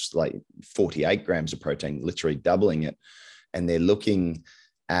versus like 48 grams of protein, literally doubling it, and they're looking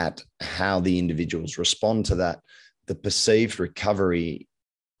at how the individuals respond to that, the perceived recovery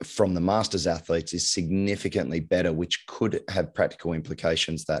from the masters athletes is significantly better, which could have practical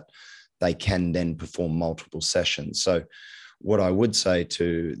implications that they can then perform multiple sessions. So what I would say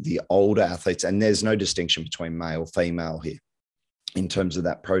to the older athletes, and there's no distinction between male, female here in terms of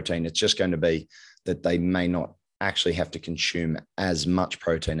that protein, it's just going to be that they may not actually have to consume as much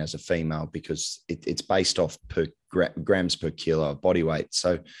protein as a female, because it's based off per grams per kilo of body weight.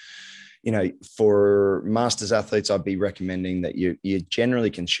 So, for masters athletes, I'd be recommending that you're generally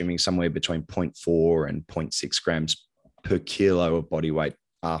consuming somewhere between 0.4 and 0.6 grams per kilo of body weight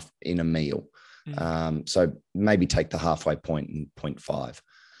in a meal. So maybe take the halfway point and 0.5.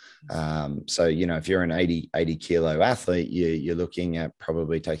 So, if you're an 80 kilo athlete, you're looking at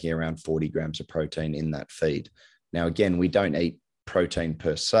probably taking around 40 grams of protein in that feed. Now, again, we don't eat protein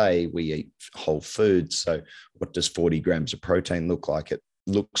per se, we eat whole foods. So what does 40 grams of protein look like? It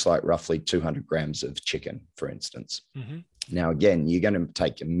looks like roughly 200 grams of chicken, for instance. Mm-hmm. Now, again, you're going to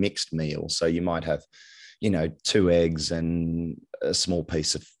take a mixed meal. So you might have, 2 eggs and a small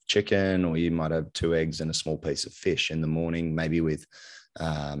piece of chicken, or you might have 2 eggs and a small piece of fish in the morning, maybe with,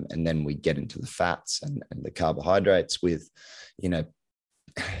 and then we get into the fats and the carbohydrates with,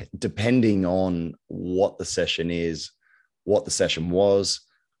 depending on what the session is, what the session was,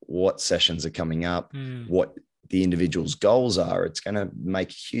 what sessions are coming up, what the individual's goals are, it's going to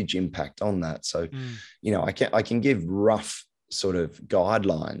make a huge impact on that. So, I can give rough sort of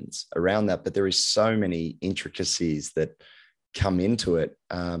guidelines around that, but there is so many intricacies that come into it.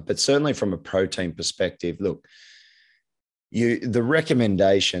 But certainly from a protein perspective, look, the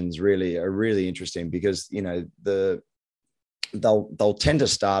recommendations really are really interesting because, you know, they'll tend to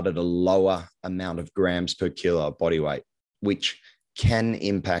start at a lower amount of grams per kilo of body weight, which can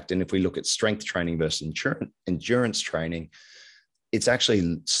impact. And if we look at strength training versus endurance training, it's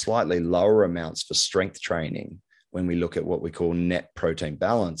actually slightly lower amounts for strength training when we look at what we call net protein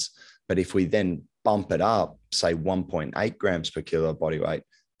balance. But if we then bump it up, say 1.8 grams per kilo of body weight,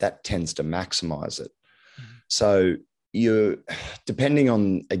 that tends to maximize it. Mm-hmm. So depending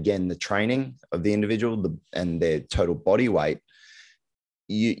on, again, the training of the individual and their total body weight,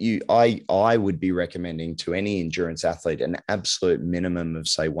 I would be recommending to any endurance athlete an absolute minimum of,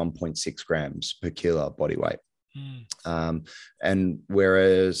 say, 1.6 grams per kilo of body weight. And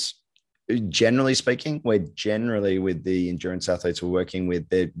whereas generally speaking, generally with the endurance athletes we're working with,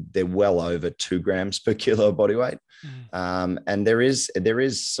 they're well over 2 grams per kilo of body weight. And there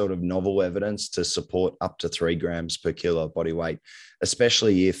is sort of novel evidence to support up to 3 grams per kilo of body weight,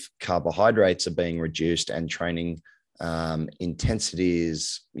 especially if carbohydrates are being reduced and training intensity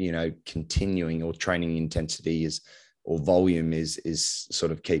is, you know, continuing, or training intensity is, or volume is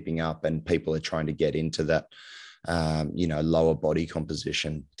sort of keeping up, and people are trying to get into that, you know, lower body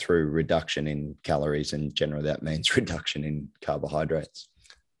composition through reduction in calories, and generally that means reduction in carbohydrates.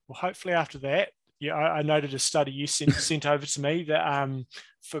 Well, hopefully after that, yeah, I noted a study you sent over to me that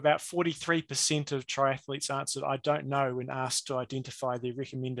for about 43% of triathletes answered "I don't know" when asked to identify their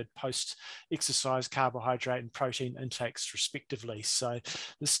recommended post-exercise carbohydrate and protein intakes, respectively. So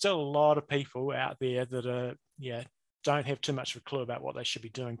there's still a lot of people out there that don't have too much of a clue about what they should be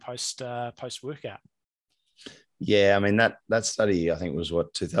doing post workout. Yeah, I mean that study, I think, was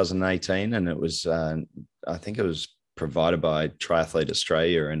 2018, and it was I think it was provided by Triathlete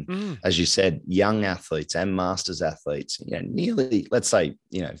Australia, and as you said, young athletes and masters athletes, you know, nearly, let's say,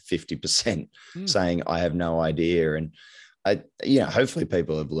 you know, 50% saying I have no idea. And hopefully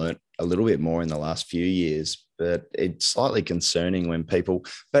people have learned a little bit more in the last few years, but it's slightly concerning when people,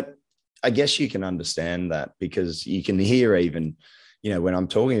 but I guess you can understand that, because you can hear, even, you know, when I'm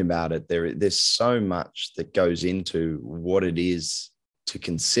talking about it, there's so much that goes into what it is to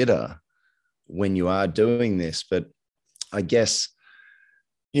consider when you are doing this. But I guess,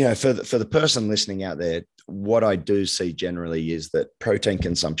 you know, for the person listening out there, what I do see generally is that protein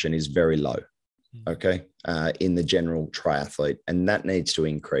consumption is very low, okay, in the general triathlete, and that needs to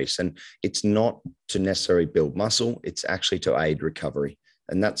increase. And it's not to necessarily build muscle, it's actually to aid recovery.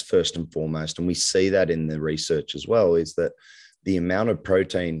 And that's first and foremost. And we see that in the research as well, is that the amount of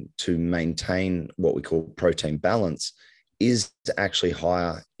protein to maintain what we call protein balance is actually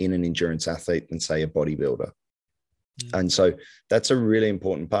higher in an endurance athlete than, say, a bodybuilder. And so that's a really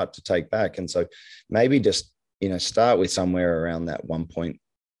important part to take back. And so maybe just, you know, start with somewhere around that 1 point,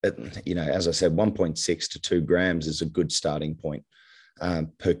 you know, as I said, 1.6 to 2 grams is a good starting point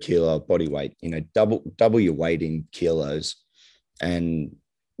per kilo of body weight. You know, double your weight in kilos. And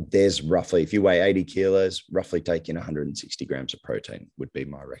there's roughly, if you weigh 80 kilos, roughly take in 160 grams of protein would be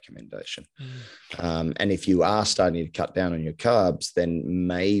my recommendation. And if you are starting to cut down on your carbs, then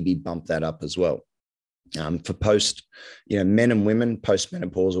maybe bump that up as well. For men and women,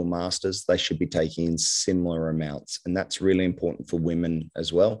 postmenopausal masters, they should be taking in similar amounts. And that's really important for women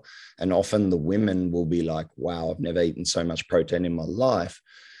as well. And often the women will be like, wow, I've never eaten so much protein in my life.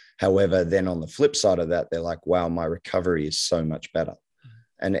 However, then on the flip side of that, they're like, wow, my recovery is so much better.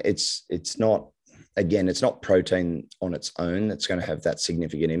 And it's not, again, it's not protein on its own that's going to have that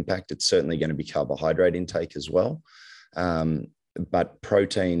significant impact. It's certainly going to be carbohydrate intake as well. But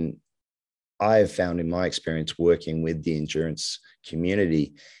protein, I have found in my experience working with the endurance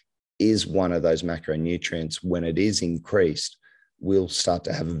community, is one of those macronutrients, when it is increased, will start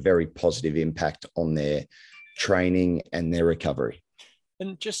to have a very positive impact on their training and their recovery.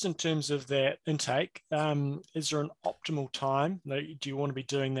 And just in terms of that intake, is there an optimal time? Do you want to be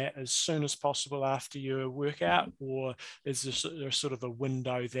doing that as soon as possible after your workout, or is there sort of a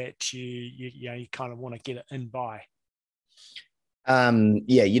window that you kind of want to get it in by?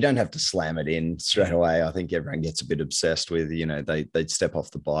 You don't have to slam it in straight away. I think everyone gets a bit obsessed with, you know, they'd step off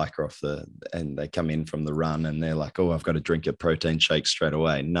the bike or and they come in from the run and they're like, oh, I've got to drink a protein shake straight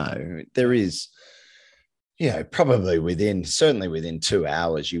away. No, there is, you know, probably certainly within 2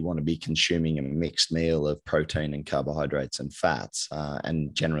 hours, you want to be consuming a mixed meal of protein and carbohydrates and fats,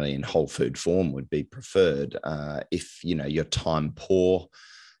 and generally in whole food form would be preferred. If, you know, you're time poor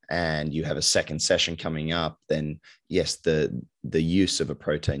and you have a second session coming up, then yes, the use of a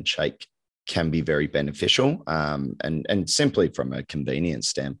protein shake can be very beneficial. And simply from a convenience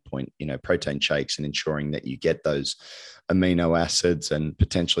standpoint, protein shakes and ensuring that you get those amino acids and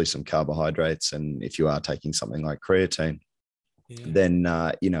potentially some carbohydrates. And if you are taking something like creatine, then,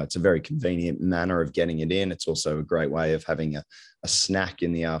 it's a very convenient manner of getting it in. It's also a great way of having a snack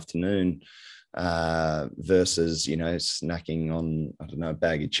in the afternoon versus, snacking on, I don't know, a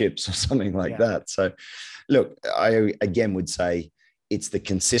bag of chips or something like that. So look, I again would say it's the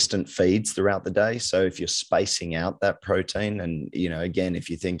consistent feeds throughout the day. So if you're spacing out that protein and, again, if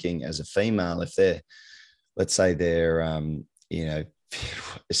you're thinking as a female, if let's say they're, a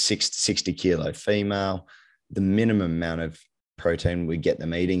 60 kilo female, the minimum amount of protein we get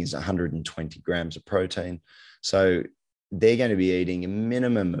them eating is 120 grams of protein. So they're going to be eating a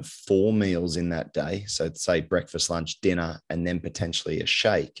minimum of 4 meals in that day. So say breakfast, lunch, dinner, and then potentially a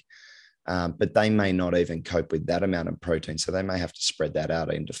shake. But they may not even cope with that amount of protein. So they may have to spread that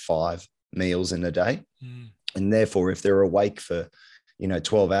out into 5 meals in a day. And therefore, if they're awake for,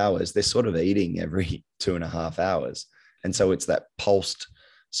 12 hours, they're sort of eating every 2.5 hours. And so it's that pulsed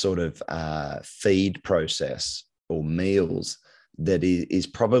sort of feed process or meals that is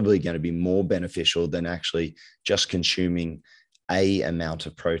probably going to be more beneficial than actually just consuming a amount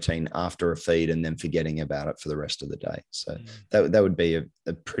of protein after a feed and then forgetting about it for the rest of the day. So that would be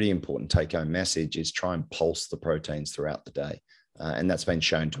a pretty important take-home message, is try and pulse the proteins throughout the day. And that's been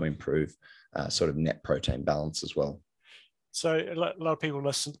shown to improve sort of net protein balance as well. So a lot of people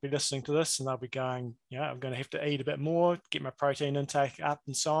be listening to this and they'll be going, I'm going to have to eat a bit more, get my protein intake up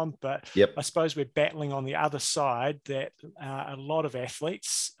and so on. But I suppose we're battling on the other side that a lot of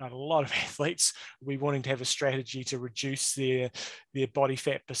athletes will be wanting to have a strategy to reduce their body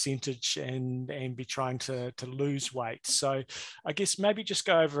fat percentage and be trying to lose weight. So I guess maybe just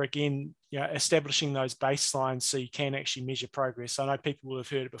go over again, establishing those baselines so you can actually measure progress. I know people will have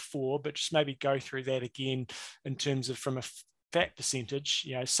heard it before, but just maybe go through that again in terms of from a fat percentage,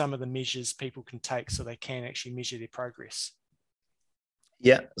 some of the measures people can take so they can actually measure their progress.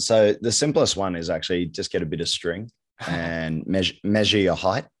 Yeah. So the simplest one is actually just get a bit of string and measure your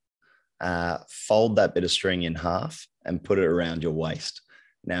height, fold that bit of string in half and put it around your waist.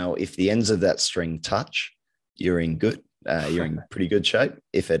 Now, if the ends of that string touch, you're in good. You're in pretty good shape.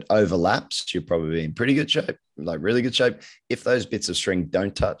 If it overlaps, you're probably in pretty good shape, like really good shape. If those bits of string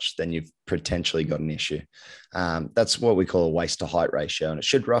don't touch, then you've potentially got an issue. That's what we call a waist to height ratio, and it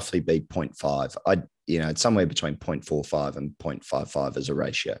should roughly be 0.5. It's somewhere between 0.45 and 0.55 as a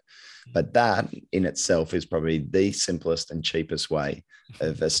ratio. But that in itself is probably the simplest and cheapest way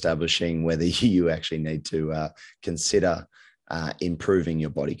of establishing whether you actually need to consider improving your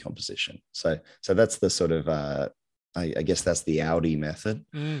body composition. So that's the sort of I guess that's the Audi method.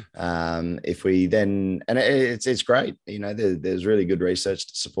 If we then, and it's great, there's really good research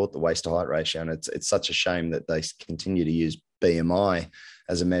to support the waist to height ratio. And it's such a shame that they continue to use BMI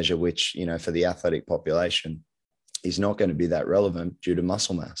as a measure, which, for the athletic population is not going to be that relevant due to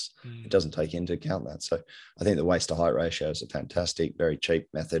muscle mass. It doesn't take into account that. So I think the waist to height ratio is a fantastic, very cheap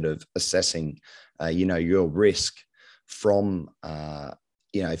method of assessing, your risk from,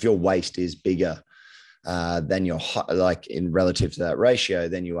 if your waist is bigger then you're like in relative to that ratio,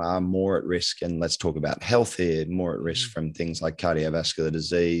 then you are more at risk. And let's talk about health here, more at risk from things like cardiovascular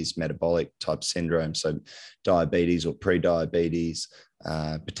disease, metabolic type syndrome, so diabetes or pre-diabetes,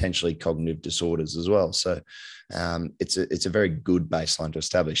 potentially cognitive disorders as well. So it's a very good baseline to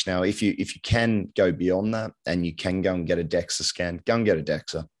establish. Now, if you can go beyond that and you can go and get a DEXA scan, go and get a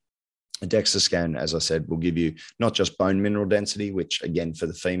DEXA. A DEXA scan, as I said, will give you not just bone mineral density, which again, for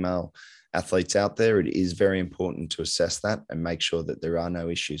the female athletes out there, it is very important to assess that and make sure that there are no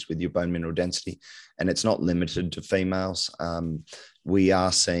issues with your bone mineral density. And it's not limited to females. We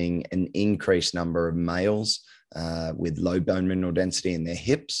are seeing an increased number of males with low bone mineral density in their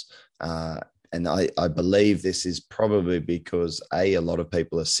hips. And I believe this is probably because a lot of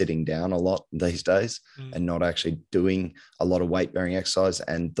people are sitting down a lot these days and not actually doing a lot of weight-bearing exercise.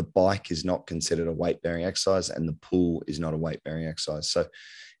 And the bike is not considered a weight-bearing exercise and the pool is not a weight-bearing exercise. So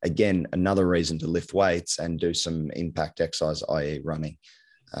again, another reason to lift weights and do some impact exercise, i.e. running.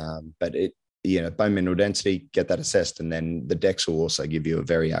 But bone mineral density, get that assessed. And then the DEXA will also give you a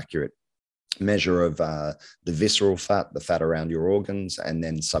very accurate measure of the visceral fat, the fat around your organs, and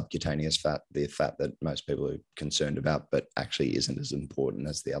then subcutaneous fat, the fat that most people are concerned about, but actually isn't as important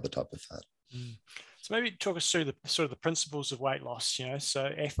as the other type of fat. So maybe talk us through the principles of weight loss. So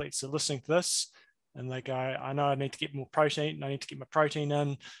athletes are listening to this and they go, I know I need to get more protein, I need to get my protein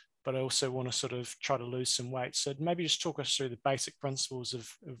in, but I also want to sort of try to lose some weight. So maybe just talk us through the basic principles of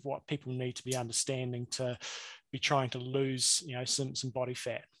what people need to be understanding to be trying to lose, some body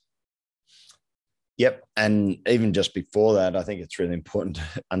fat. Yep. And even just before that, I think it's really important to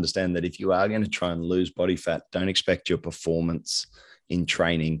understand that if you are going to try and lose body fat, don't expect your performance in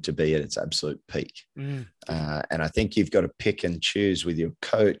training to be at its absolute peak. And I think you've got to pick and choose with your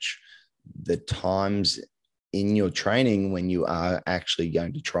coach the times in your training when you are actually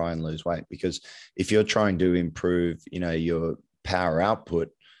going to try and lose weight. Because if you're trying to improve, your power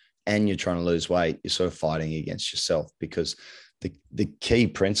output and you're trying to lose weight, you're sort of fighting against yourself, because the key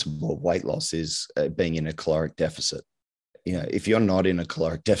principle of weight loss is being in a caloric deficit. If you're not in a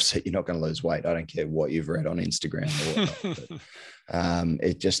caloric deficit, you're not going to lose weight. I don't care what you've read on Instagram or whatnot. But,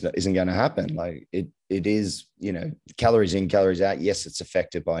 it just isn't going to happen. Like it is, calories in, calories out. Yes, it's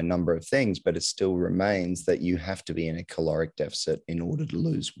affected by a number of things, but it still remains that you have to be in a caloric deficit in order to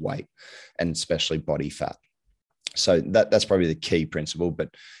lose weight, and especially body fat. So that's probably the key principle.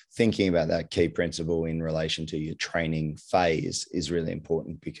 But thinking about that key principle in relation to your training phase is really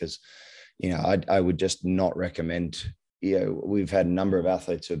important, because, I would just not recommend. We've had a number of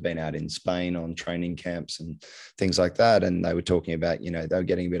athletes who have been out in Spain on training camps and things like that. And they were talking about, they were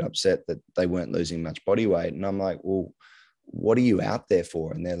getting a bit upset that they weren't losing much body weight. And I'm like, well, what are you out there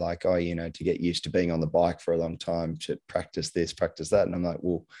for? And they're like, oh, to get used to being on the bike for a long time, to practice this, practice that. And I'm like,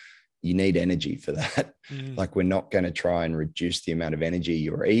 well, you need energy for that. Like, we're not going to try and reduce the amount of energy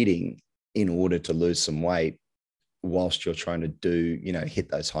you're eating in order to lose some weight whilst you're trying to do, hit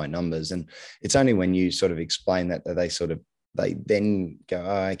those high numbers. And it's only when you sort of explain that they then go,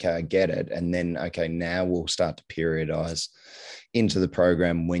 oh, okay, I get it. And then, okay, now we'll start to periodize into the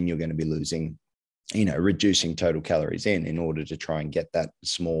program when you're going to be losing, reducing total calories in order to try and get that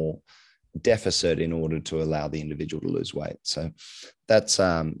small deficit in order to allow the individual to lose weight. So that's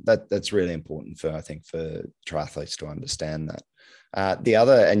really important for triathletes to understand that. The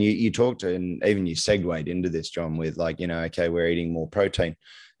other, and you talked to, and even you segued into this, John, with like, okay, we're eating more protein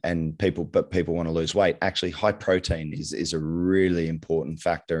and people want to lose weight. Actually, high protein is a really important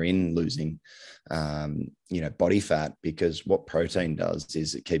factor in losing, body fat, because what protein does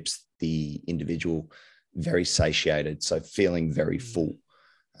is it keeps the individual very satiated. So feeling very full.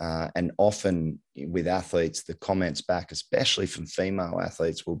 And often with athletes, the comments back, especially from female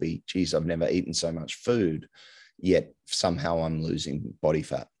athletes, will be, geez, I've never eaten so much food, yet somehow I'm losing body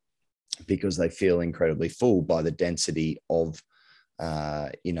fat, because they feel incredibly full by the density of,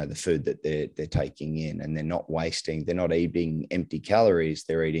 the food that they're taking in, and they're not wasting, they're not eating empty calories.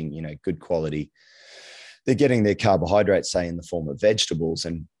 They're eating, good quality. They're getting their carbohydrates, say, in the form of vegetables,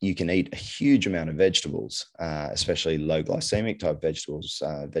 and you can eat a huge amount of vegetables, especially low glycemic type vegetables,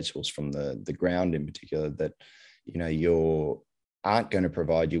 vegetables from the ground in particular, that, aren't going to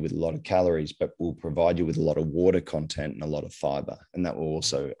provide you with a lot of calories, but will provide you with a lot of water content and a lot of fiber. And that will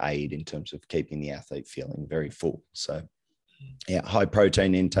also aid in terms of keeping the athlete feeling very full. So yeah, high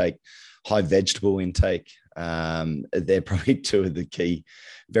protein intake, high vegetable intake. They're probably two of the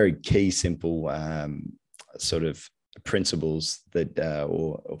very key, simple sort of principles that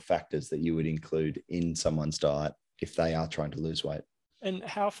or factors that you would include in someone's diet if they are trying to lose weight. And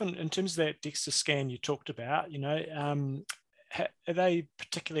how often, in terms of that DEXA scan you talked about, are they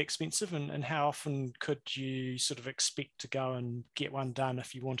particularly expensive, and how often could you sort of expect to go and get one done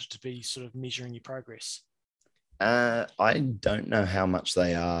if you wanted to be sort of measuring your progress? I don't know how much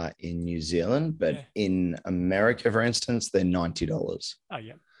they are in New Zealand, but in America, for instance, they're $90. Oh,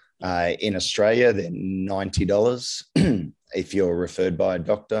 yeah. In Australia, they're $90 if you're referred by a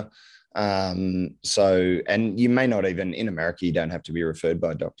doctor. And you may not even, in America, you don't have to be referred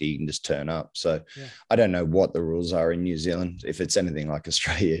by a doctor. You can just turn up. So I don't know what the rules are in New Zealand. If it's anything like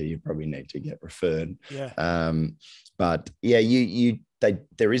Australia, you probably need to get referred. But yeah,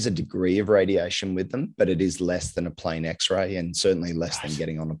 there is a degree of radiation with them, but it is less than a plain X-ray, and certainly less than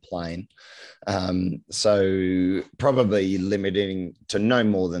getting on a plane. So probably limiting to no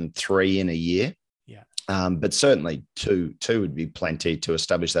more than 3 in a year. But certainly two would be plenty to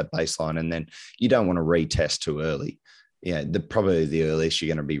establish that baseline. And then you don't want to retest too early. Probably the earliest you're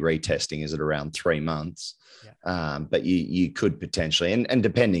going to be retesting is at around 3 months. But you could potentially, and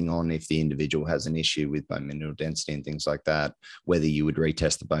depending on if the individual has an issue with bone mineral density and things like that, whether you would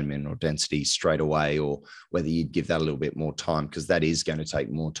retest the bone mineral density straight away, or whether you'd give that a little bit more time, because that is going to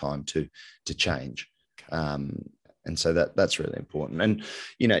take more time to change. And so that's really important. And,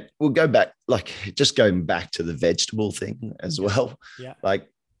 we'll go back, like just going back to the vegetable thing as well. Like,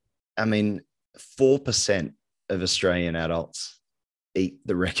 I mean, 4% of Australian adults eat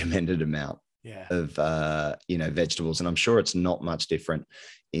the recommended amount of, vegetables. And I'm sure it's not much different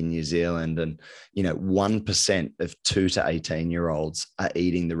in New Zealand. And, 1% of 2 to 18-year-olds are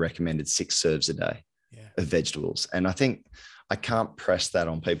eating the recommended 6 serves a day of vegetables. And I think I can't press that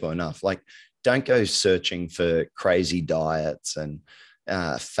on people enough. Like, don't go searching for crazy diets and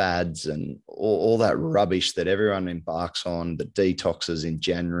fads and all that rubbish that everyone embarks on, the detoxes in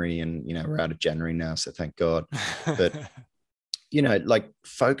January. And, we're out of January now, so thank God. But, like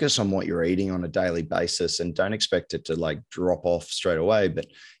focus on what you're eating on a daily basis and don't expect it to like drop off straight away. But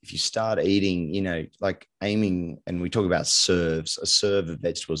if you start eating, like aiming, and we talk about serves, a serve of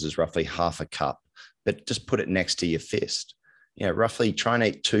vegetables is roughly half a cup, but just put it next to your fist. Roughly try and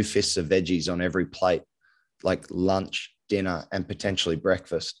eat 2 fists of veggies on every plate, like lunch, dinner, and potentially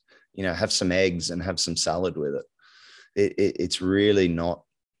breakfast. Have some eggs and have some salad with it. It's really not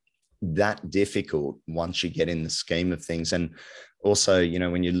that difficult once you get in the scheme of things. And also,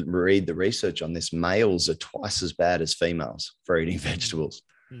 when you read the research on this, males are twice as bad as females for eating vegetables.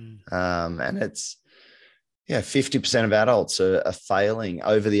 And it's, 50% of adults are failing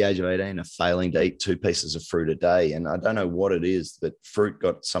over the age of 18 are failing to eat 2 pieces of fruit a day. And I don't know what it is that fruit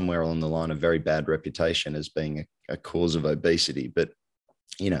got somewhere along the line a very bad reputation as being a cause of obesity. But,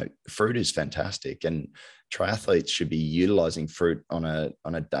 fruit is fantastic, and triathletes should be utilizing fruit on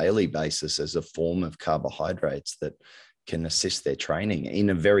a daily basis as a form of carbohydrates that can assist their training in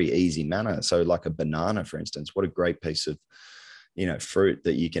a very easy manner. So like a banana, for instance, what a great piece of fruit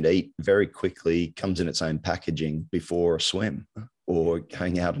that you can eat very quickly, comes in its own packaging before a swim or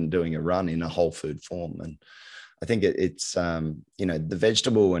going out and doing a run in a whole food form. And I think it's the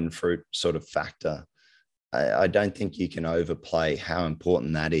vegetable and fruit sort of factor. I don't think you can overplay how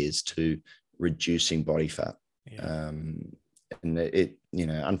important that is to reducing body fat. And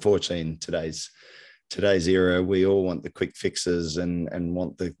unfortunately in today's era, we all want the quick fixes and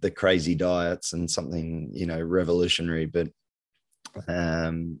want the crazy diets and something, revolutionary, but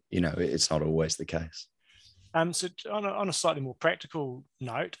it's not always the case. So on a slightly more practical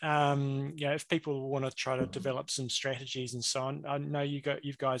note, if people want to try to develop some strategies and so on, I know you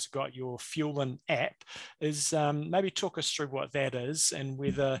guys have got your Fuelin app. Maybe talk us through what that is and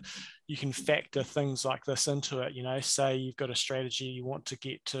whether you can factor things like this into it. Say you've got a strategy you want to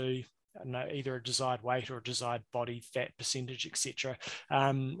get to, either a desired weight or a desired body fat percentage, etc.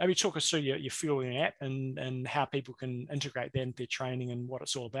 Maybe talk us through your Fuelin app and how people can integrate that into their training and what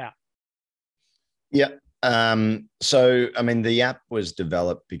it's all about. Yeah. So, the app was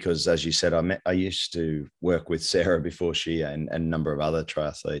developed because, as you said, I used to work with Sarah before she and a number of other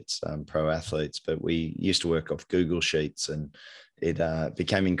triathletes, pro athletes, but we used to work off Google Sheets, and it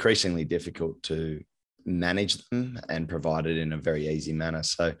became increasingly difficult to manage them and provide it in a very easy manner.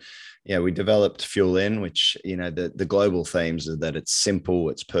 So, we developed Fuelin, which, the global themes are that it's simple,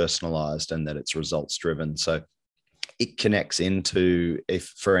 it's personalized, and that it's results driven. So it connects into,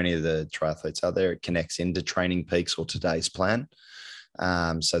 if for any of the triathletes out there, it connects into Training Peaks or Today's Plan.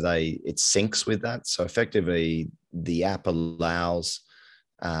 So it syncs with that. So effectively the app allows,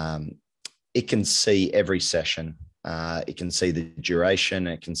 it can see every session. It can see the duration,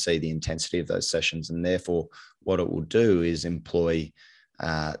 it can see the intensity of those sessions. And therefore what it will do is employ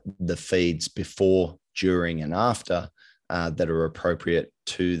the feeds before, during, and after that are appropriate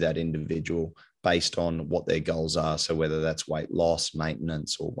to that individual based on what their goals are. So whether that's weight loss,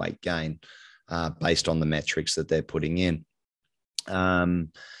 maintenance, or weight gain, based on the metrics that they're putting in. Depending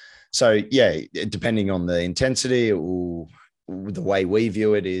on the intensity, the way we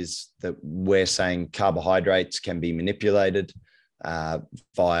view it is that we're saying carbohydrates can be manipulated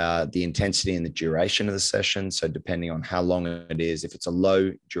via the intensity and the duration of the session. So depending on how long it is, if it's a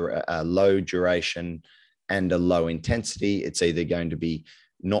low duration and a low intensity, it's either going to be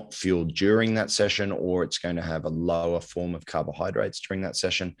not fueled during that session, or it's going to have a lower form of carbohydrates during that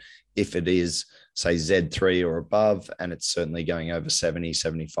session. If it is, say, Z3 or above, and it's certainly going over 70,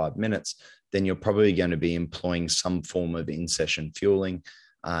 75 minutes, then you're probably going to be employing some form of in-session fueling.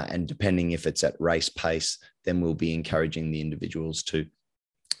 And depending if it's at race pace, then we'll be encouraging the individuals to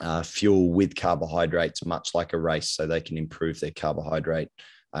fuel with carbohydrates, much like a race, so they can improve their carbohydrate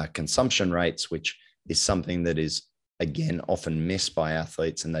consumption rates, which is something that is, again, often missed by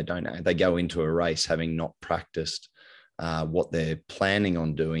athletes, and they go into a race having not practiced what they're planning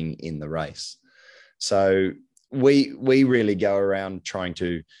on doing in the race. So we really go around trying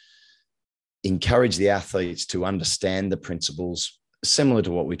to encourage the athletes to understand the principles, similar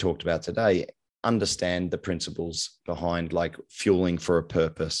to what we talked about today, understand the principles behind like fueling for a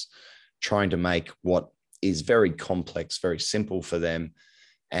purpose, trying to make what is very complex, very simple for them,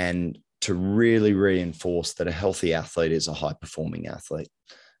 and to really reinforce that a healthy athlete is a high-performing athlete.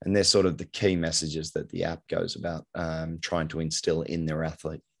 And they're sort of the key messages that the app goes about trying to instill in their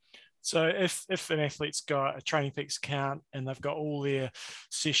athlete. So if an athlete's got a Training Peaks account and they've got all their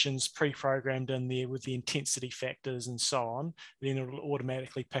sessions pre-programmed in there with the intensity factors and so on, then it'll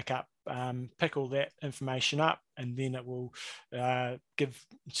automatically pick up pick all that information up, and then it will give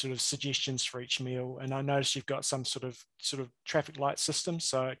sort of suggestions for each meal. And I noticed you've got some sort of traffic light system,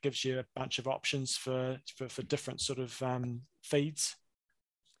 so it gives you a bunch of options for different sort of feeds.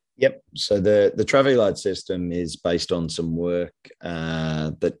 Yep. So the traffic light system is based on some work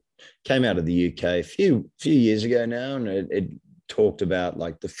that came out of the UK a few years ago now, and it talked about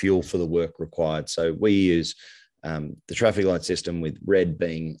like the fuel for the work required. So we use the traffic light system with red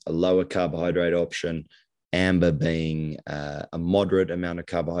being a lower carbohydrate option, amber being a moderate amount of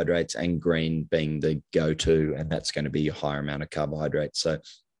carbohydrates, and green being the go-to, and that's going to be a higher amount of carbohydrates. So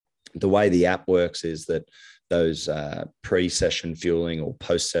the way the app works is that those pre-session fueling or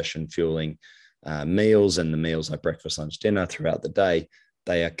post-session fueling meals, and the meals like breakfast, lunch, dinner throughout the day,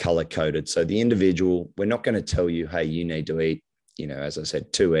 they are color-coded. So the individual, we're not going to tell you, hey, you need to eat, as I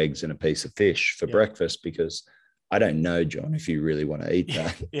said, 2 eggs and a piece of fish for breakfast, because I don't know, John, if you really want to eat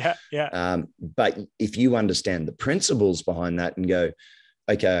that. Yeah. But if you understand the principles behind that and go,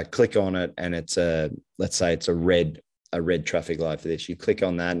 okay, I click on it and it's let's say it's a red traffic light for this. You click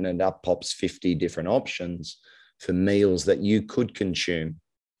on that and it up pops 50 different options for meals that you could consume,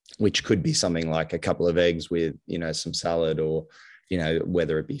 which could be something like a couple of eggs with, some salad, or,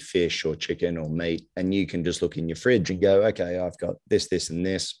 whether it be fish or chicken or meat. And you can just look in your fridge and go, okay, I've got this, this, and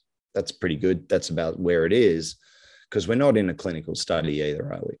this. That's pretty good. That's about where it is. Because we're not in a clinical study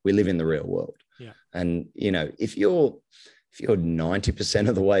either, are we? We live in the real world. Yeah. And, if you're 90%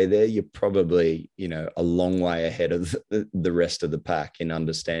 of the way there, you're probably, a long way ahead of the rest of the pack in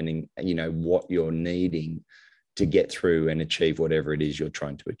understanding, what you're needing to get through and achieve whatever it is you're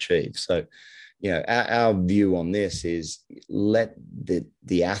trying to achieve. So, our view on this is let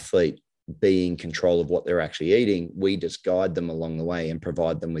the athlete be in control of what they're actually eating. We just guide them along the way and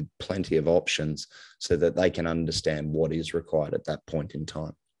provide them with plenty of options so that they can understand what is required at that point in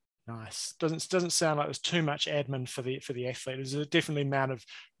time. Nice. Doesn't sound like there's too much admin for the athlete. There's a definitely amount of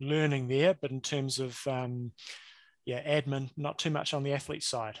learning there, but in terms of admin, not too much on the athlete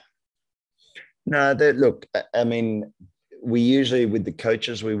side. No, look, I mean, we usually, with the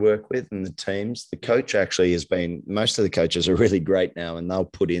coaches we work with and the teams, the coach actually most of the coaches are really great now, and they'll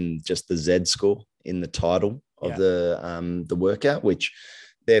put in just the Z score in the title of the workout, which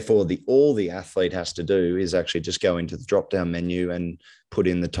therefore all the athlete has to do is actually just go into the drop-down menu and put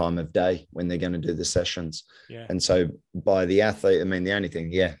in the time of day when they're going to do the sessions. Yeah. And so by the athlete, I mean, the only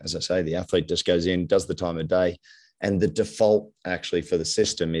thing, as I say, the athlete just goes in, does the time of day. And the default actually for the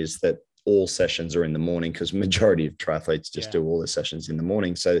system is that all sessions are in the morning, because majority of triathletes just do all the sessions in the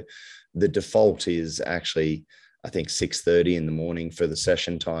morning. So the default is actually, I think, 6:30 in the morning for the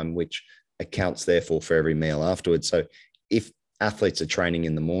session time, which accounts therefore for every meal afterwards. So if athletes are training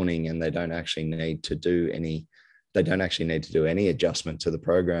in the morning and they don't actually need to do any adjustment to the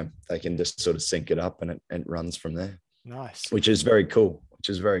program, they can just sort of sync it up and it runs from there. Nice. Which is very cool.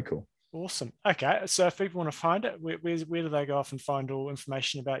 Awesome. Okay. So if people want to find it, where do they go off and find all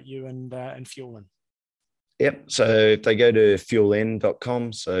information about you and Fuelin? Yep. So if they go to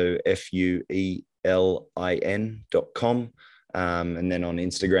fuelin.com, so FUELIN.com, and then on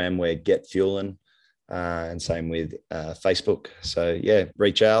Instagram, we're Get Fuelin, and same with Facebook. So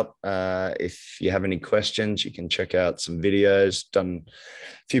reach out. If you have any questions, you can check out some videos, done a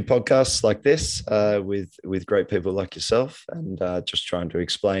few podcasts like this with great people like yourself, and just trying to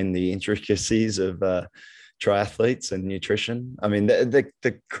explain the intricacies of triathletes and nutrition. I mean,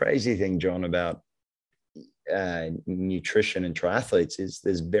 the crazy thing, John, about nutrition and triathletes is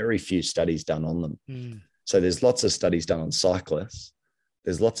there's very few studies done on them. So there's lots of studies done on cyclists.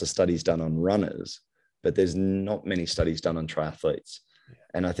 There's lots of studies done on runners, but there's not many studies done on triathletes.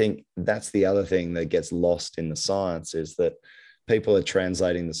 And I think that's the other thing that gets lost in the science, is that people are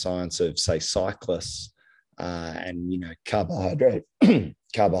translating the science of, say, cyclists and, carbohydrate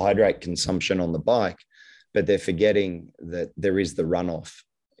consumption on the bike, but they're forgetting that there is the runoff.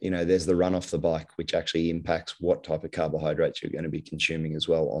 There's the run off the bike, which actually impacts what type of carbohydrates you're going to be consuming as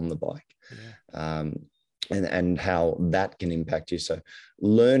well on the bike. And how that can impact you. So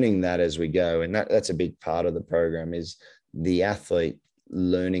learning that as we go, and that's a big part of the program, is the athlete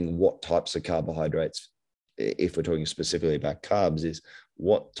learning what types of carbohydrates, if we're talking specifically about carbs, is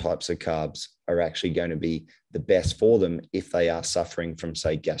what types of carbs are actually going to be the best for them if they are suffering from,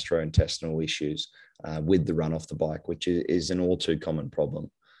 say, gastrointestinal issues with the run off the bike, which is an all too common problem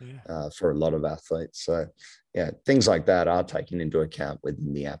for a lot of athletes. So things like that are taken into account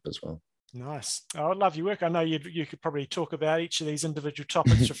within the app as well. Nice. I love your work. I know you could probably talk about each of these individual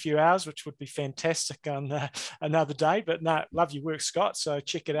topics for a few hours, which would be fantastic on another day. But no, love your work, Scott. So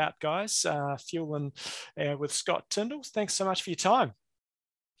check it out, guys. Fuelin with Scott Tyndall. Thanks so much for your time.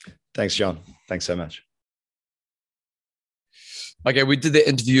 Thanks, John. Thanks so much. Okay, we did that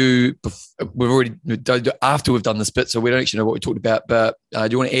interview. We've already done after we've done this bit, so we don't actually know what we talked about. But do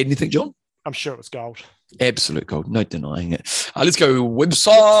you want to add anything, John? I'm sure it was gold. Absolute gold, no denying it. Let's go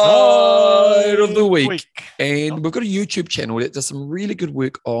website of the week. And we've got a YouTube channel that does some really good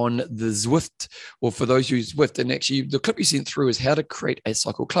work on the Zwift, or for those who use Zwift. And actually, the clip you sent through is how to create a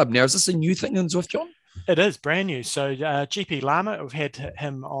cycle club. Now, is this a new thing in Zwift, John? It is brand new. So GP Lama, we've had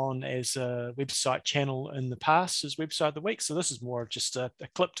him on as a website channel in the past, as website of the week. So this is more of just a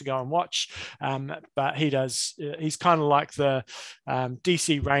clip to go and watch. But he's kind of like the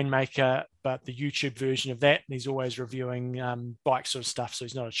DC Rainmaker, but the YouTube version of that. And he's always reviewing bike sort of stuff. So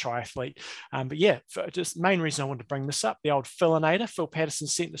he's not a triathlete. But yeah, just main reason I wanted to bring this up, the old Philinator, Phil Patterson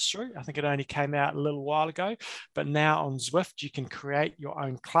sent this through. I think it only came out a little while ago, but now on Zwift, you can create your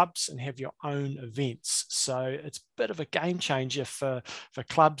own clubs and have your own events. So it's a bit of a game changer for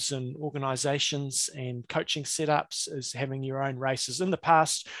clubs and organizations and coaching setups, is having your own races. In the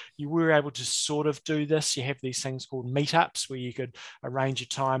past, you were able to sort of do this. You have these things called meetups where you could arrange your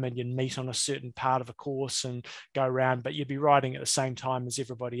time and you'd meet on a certain part of a course and go around, but you'd be riding at the same time as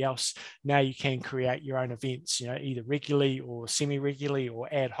everybody else. Now you can create your own events, either regularly or semi-regularly or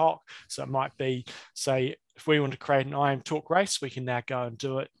ad hoc. So it might be, say, if we want to create an I Am Talk race, we can now go and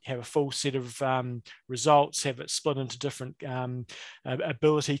do it, have a full set of results, have it split into different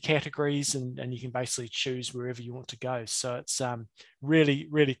ability categories, and you can basically choose wherever you want to go. So it's really,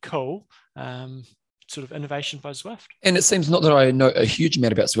 really cool. Sort of innovation by Zwift. And it seems, not that I know a huge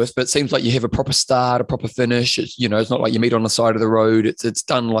amount about Zwift, but it seems like you have a proper start, a proper finish. It's not like you meet on the side of the road. It's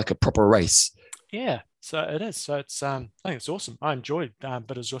done like a proper race. Yeah. So it is. So it's I think it's awesome. I enjoyed a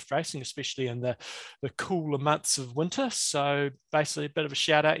bit of Zwift racing, especially in the cooler months of winter. So basically, a bit of a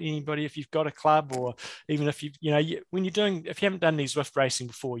shout out to anybody if you've got a club, or even if if you haven't done any Zwift racing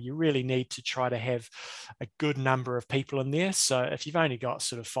before, you really need to try to have a good number of people in there. So if you've only got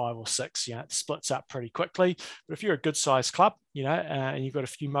sort of 5 or 6, it splits up pretty quickly. But if you're a good sized club, and you've got a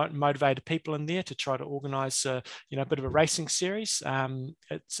few motivated people in there to try to organise a bit of a racing series,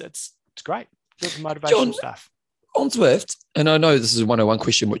 it's great. Good motivational John, stuff. On Zwift, and I know this is a 101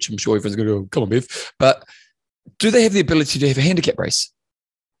 question, which I'm sure everyone's going to go, come on, Bev, but do they have the ability to have a handicap race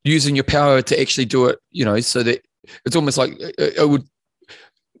using your power to actually do it, so that it's almost like it would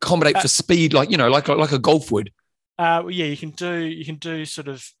accommodate for speed, like a golf would? Yeah, you can do sort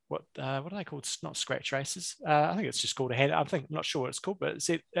of what are they called? It's not scratch races. I think it's just called I'm not sure what it's called, but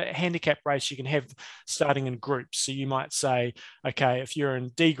it's a handicap race you can have starting in groups. So you might say, okay, if you're in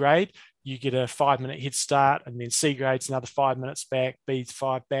D grade, you get a 5-minute head start, and then C grade's another 5 minutes back, B's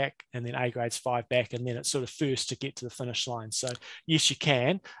 5 back, and then A grade's 5 back, and then it's sort of first to get to the finish line. So yes, you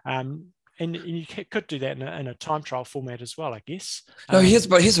can. And you could do that in a time trial format as well, I guess. No, here's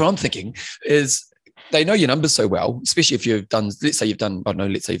what I'm thinking is, they know your numbers so well, especially if you've done, let's say you've done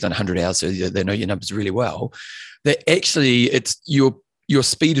 100 hours, so they know your numbers really well, that actually it's your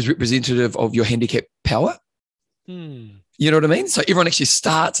speed is representative of your handicap power. You know what I mean? So everyone actually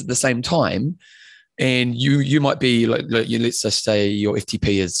starts at the same time, and you might be like let's just say your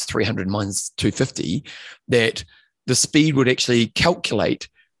FTP is 300, mine's 250, that the speed would actually calculate.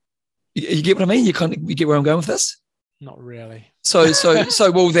 You get what I mean? You get where I'm going with this? Not really. So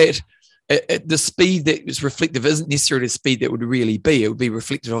well, that the speed that is reflective isn't necessarily the speed that would really be. It would be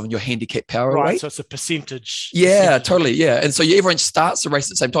reflective of your handicap power right, rate. So it's a percentage. Yeah, totally. Yeah. And so everyone starts the race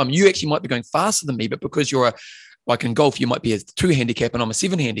at the same time. You actually might be going faster than me, but because you're like in golf, you might be a 2 handicap and I'm a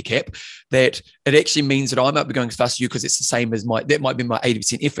 7 handicap, that it actually means that I might be going as fast as you because it's the same as that might be my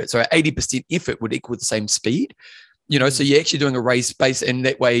 80% effort. So 80% effort would equal the same speed. So you're actually doing a race based in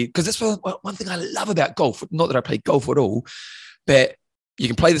that way. Because that's one thing I love about golf. Not that I play golf at all, but you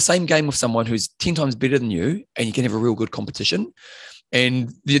can play the same game with someone who's 10 times better than you, and you can have a real good competition.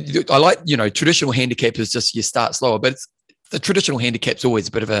 And I like, traditional handicap is just you start slower, but the traditional handicap's always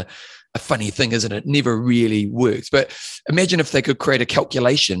a bit of a funny thing, isn't it? Never really works. But imagine if they could create a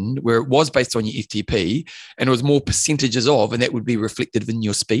calculation where it was based on your FTP and it was more percentages of, and that would be reflected in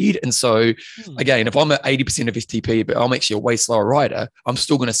your speed. And so again, if I'm at 80% of FTP, but I'm actually a way slower rider, I'm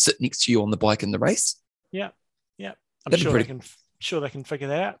still going to sit next to you on the bike in the race. Yeah. I'm sure they can figure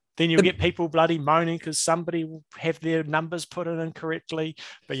that out. Then you'll get people bloody moaning because somebody will have their numbers put in incorrectly.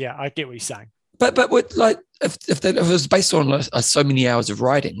 But yeah, I get what you're saying. But what, like if it was based on so many hours of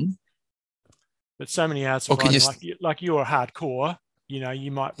riding, but so many hours of riding, like you're a hardcore,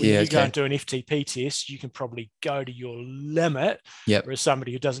 you might when you go and do an FTP test, you can probably go to your limit. Yeah. Whereas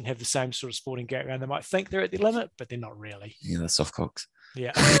somebody who doesn't have the same sort of sporting background, they might think they're at their limit, but they're not really. Yeah, they're soft cocks.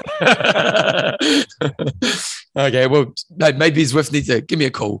 Yeah. Okay, well, maybe his wife needs to give me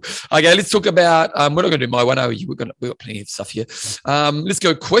a call. Okay, let's talk about. We're not going to do my 1 hour. We've got plenty of stuff here. Let's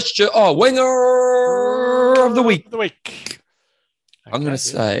go question. Oh, winger of the week. Okay, I'm going to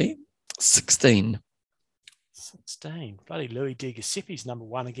say 16. 16. Bloody Louis De Giuseppe's number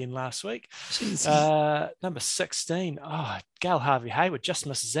 1 again last week. Number 16. Oh, Gail Harvey-Hayward just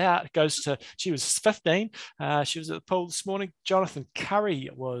misses out. It goes to, she was 15. She was at the pool this morning. Jonathan Curry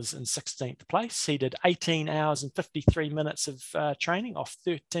was in 16th place. He did 18 hours and 53 minutes of training off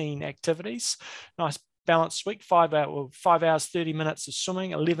 13 activities. Nice balanced week, 5 hours 30 minutes of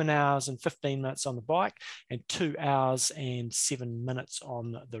swimming, 11 hours and 15 minutes on the bike, and 2 hours and 7 minutes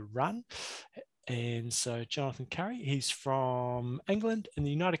on the run. And so Jonathan Curry, he's from England in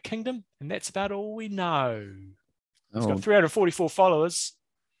the United Kingdom, and that's about all we know. He's got 344 followers.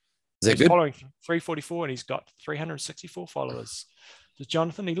 Is that good? Following 344, and he's got 364 followers. So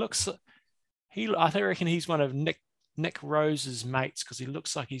Jonathan, I reckon he's one of Nick Rose's mates, because he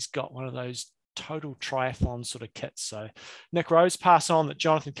looks like he's got one of those total triathlon sort of kits. So Nick Rose, pass on that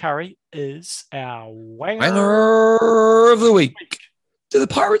Jonathan Curry is our Wanger of the week. Do the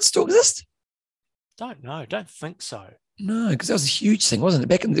Pirates still exist? Don't know. Don't think so. No, because that was a huge thing, wasn't it?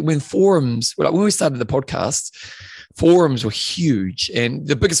 Back when forums, when we started the podcast, forums were huge, and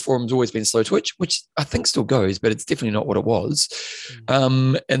the biggest forum's always been Slow Twitch, which I think still goes, but it's definitely not what it was.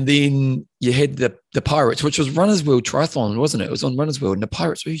 And then you had the Pirates, which was Runners World Triathlon, wasn't it? It was on Runners World, and the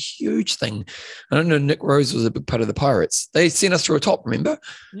Pirates were a huge thing. I don't know, Nick Rose was a big part of the Pirates. They sent us through a top, remember?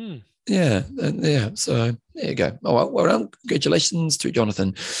 Yeah. So there you go. Oh, well done. Congratulations to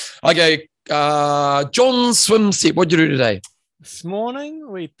Jonathan. Okay. John Swimset, what did you do today? This morning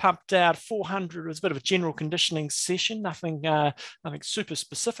we pumped out 400. It was a bit of a general conditioning session, nothing super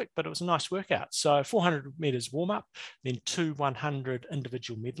specific, but it was a nice workout. So 400 meters warm up, then 2 100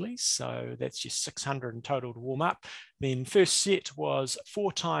 individual medleys. So that's just 600 in total to warm up. Then first set was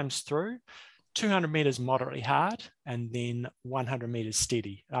 4 times through, 200 meters moderately hard, and then 100 meters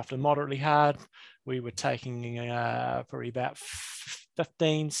steady. After moderately hard, we were taking probably about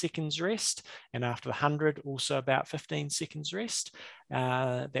 15 seconds rest, and after the 100, also about 15 seconds rest.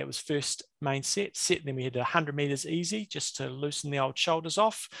 That was first main set. Then we had 100 meters easy, just to loosen the old shoulders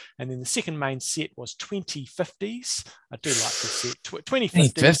off. And then the second main set was 20 50s. I do like this set, 20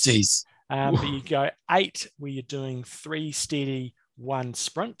 50s. But you go 8, where you're doing 3 steady, 1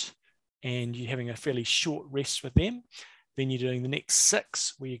 sprint, and you're having a fairly short rest with them. Then you're doing the next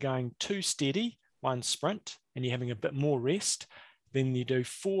 6, where you're going 2 steady, 1 sprint, and you're having a bit more rest. Then you do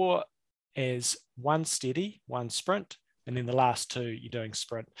 4 as 1 steady, 1 sprint, and then the last 2 you're doing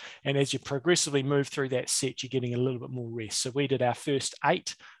sprint. And as you progressively move through that set, you're getting a little bit more rest. So we did our first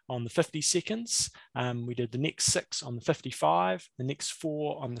 8 on the 50 seconds. We did the next 6 on the 55, the next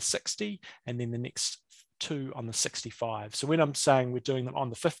 4 on the 60, and then the next 2 on the 65. So when I'm saying we're doing them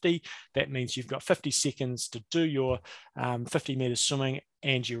on the 50, that means you've got 50 seconds to do your 50 meters swimming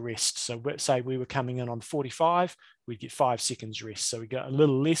and your rest. So say we were coming in on 45, we'd get 5 seconds rest. So we got a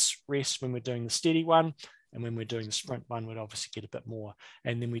little less rest when we're doing the steady one, and when we're doing the sprint one, we'd obviously get a bit more.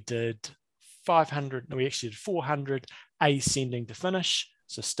 And then we did 400 ascending to finish.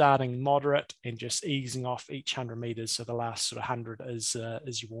 So starting moderate and just easing off each 100 meters. So the last sort of 100 is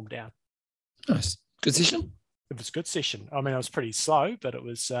you warm down. Nice. Good session? It was a good session. I mean, it was pretty slow, but it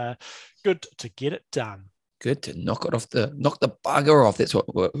was good to get it done. Good to knock the bugger off. That's what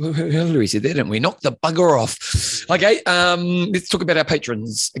Hillary said there, didn't we? Knock the bugger off. Okay, let's talk about our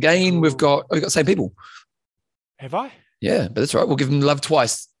patrons. Again, we've got the same people. Have I? Yeah, but that's right. We'll give them love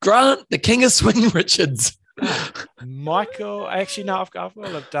twice. Grant, the King of Swing Richards. Michael, actually, no,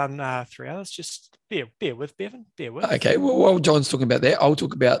 I've done 3 others. Just bear with, Bevan. Bear with. Okay, well, while John's talking about that, I'll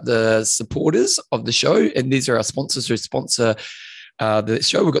talk about the supporters of the show. And these are our sponsors who sponsor the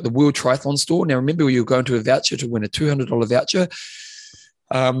show. We've got the World Triathlon Store. Now, remember, you're going to a voucher to win a $200 voucher.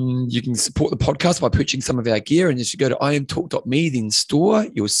 You can support the podcast by purchasing some of our gear. And as you go to imtalk.me, then store,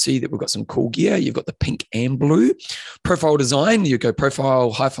 you'll see that we've got some cool gear. You've got the pink and blue. Profile design, you go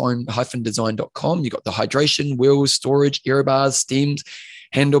profile-design.com. You've got the hydration, wheels, storage, aero bars, stems,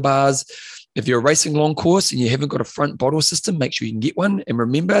 handlebars. If you're a racing long course and you haven't got a front bottle system, make sure you can get one. And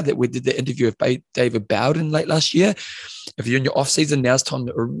remember that we did the interview with David Bowden late last year. If you're in your off season, now's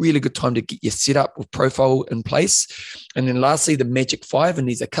a really good time to get your setup with Profile in place. And then lastly, the Magic 5, and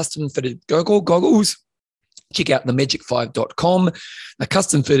these are custom fitted goggles. Check out themagic5.com. They're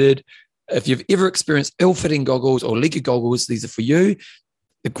custom fitted. If you've ever experienced ill-fitting goggles or leaky goggles, these are for you.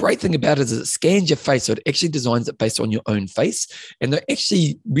 The great thing about it is it scans your face, so it actually designs it based on your own face, and they're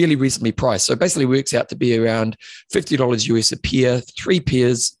actually really reasonably priced. So basically, it works out to be around $50 US a pair, 3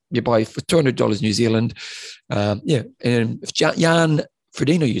 pairs, You buy for $200 New Zealand. And if Jan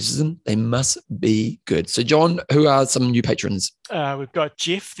Frodeno uses them, they must be good. So, John, who are some new patrons? We've got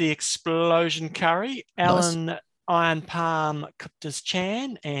Jeff, the Explosion Curry, Alan, Iron Palm, Kuptas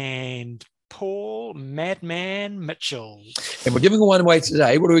Chan, and Paul Madman Mitchell. And we're giving one away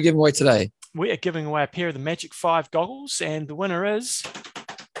today. What are we giving away today? We are giving away a pair of the Magic 5 goggles, and the winner is...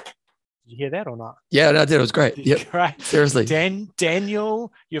 Did you hear that or not? Yeah, no, I did. It was great. Yep. Great. Seriously.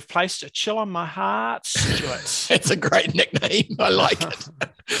 Daniel, you've placed a chill on my heart, Stuart. It's a great nickname. I like it.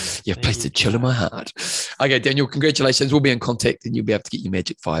 You've placed a chill in my heart. Okay, Daniel, congratulations. We'll be in contact and you'll be able to get your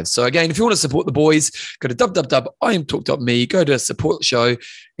Magic 5. So again, if you want to support the boys, go to www.imtalk.me, go to support the show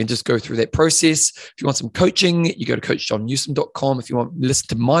and just go through that process. If you want some coaching, you go to coachjohnnewsom.com. If you want to listen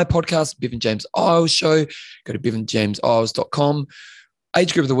to my podcast, Bevan James Isles Show, go to bevanjamesisles.com.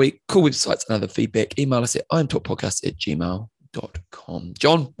 Age group of the week, cool websites and other feedback. Email us at imtalkpodcast@gmail.com.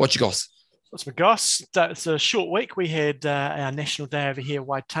 John, what you got? What's my goss? It's a short week. We had our national day over here,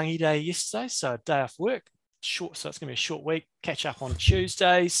 Waitangi Day, yesterday, so a day off work. Short, so it's going to be a short week. Catch up on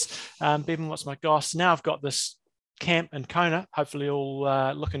Tuesdays. Bevan, what's my goss? Now I've got this camp in Kona, hopefully all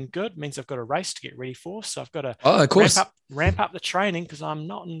looking good. Means I've got a race to get ready for, so I've got to ramp up the training because I'm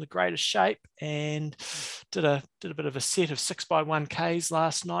not in the greatest shape, and did a bit of a set of 6x1Ks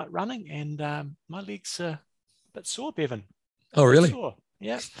last night running, and my legs are a bit sore, Bevan. Oh, really? Sore.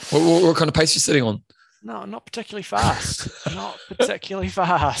 Yeah. What kind of pace are you sitting on? No, not particularly fast. Not particularly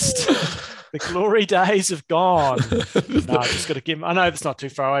fast. The glory days have gone. No, I just got to I know it's not too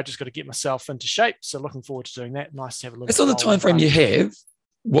far away. I just got to get myself into shape. So looking forward to doing that. Nice to have a look. It's on the time frame you have.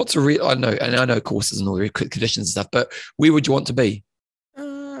 What's a real? I know courses and all the conditions and stuff, but where would you want to be?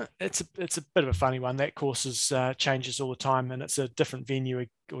 It's a bit of a funny one. That course changes all the time, and it's a different venue,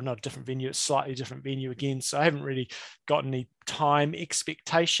 or not a different venue. It's slightly different venue again. So I haven't really got any time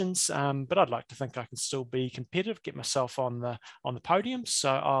expectations, but I'd like to think I can still be competitive, get myself on the podium.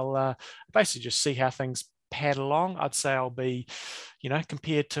 So I'll basically just see how things pad along. I'd say I'll be,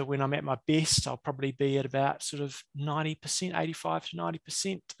 compared to when I'm at my best, I'll probably be at about sort of 90%, 85 to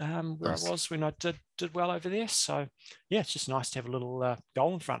 90% where I was when I did well over there. So yeah, it's just nice to have a little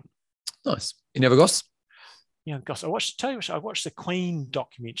goal in front. Nice. You never goss? Yeah, gosh, I watched the Queen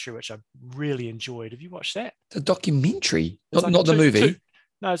documentary, which I really enjoyed. Have you watched that? The documentary, not the movie.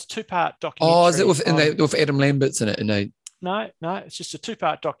 No, it's a 2-part documentary. Oh, is it with Adam Lambert's in it? No, it's just a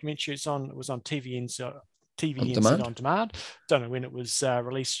 2-part documentary. It was on TVNZ on demand. Don't know when it was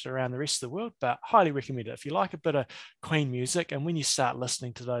released around the rest of the world, but highly recommend it if you like a bit of Queen music. And when you start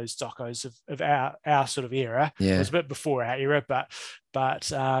listening to those docos of our sort of era, it was a bit before our era, but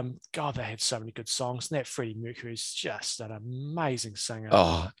God, they have so many good songs. And that Freddie Mercury is just an amazing singer.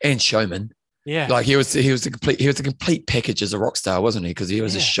 Oh, and showman. Yeah, like he was a complete package as a rock star, wasn't he? Because he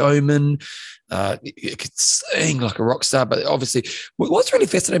was a showman. He could sing like a rock star. But obviously, what's really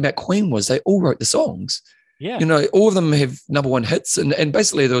fascinating about Queen was they all wrote the songs. Yeah, all of them have #1 hits, and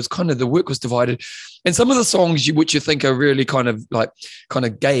basically there was kind of the work was divided. And some of the songs which you think are really kind of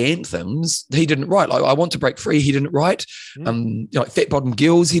gay anthems, he didn't write. Like I Want to Break Free, he didn't write. Like Fat Bottom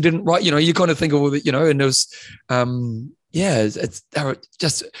Girls, he didn't write. You kind of think of all that, and there was, they were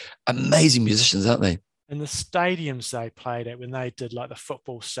just amazing musicians, aren't they? And the stadiums they played at when they did like the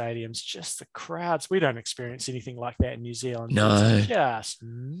football stadiums, just the crowds. We don't experience anything like that in New Zealand. No, it's just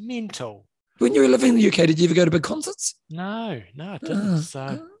mental. When you were living in the UK, did you ever go to big concerts? No, I didn't. So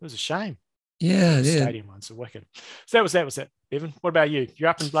it was a shame. Yeah. Stadium ones are wicked. So that was it, Bevan. What about you? You're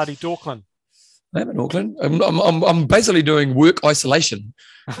up in bloody Auckland. I'm in Auckland. I'm basically doing work isolation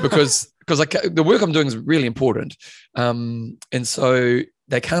because the work I'm doing is really important, and so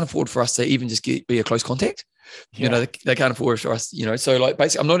they can't afford for us to even just be a close contact. Yeah. They can't afford for us. So like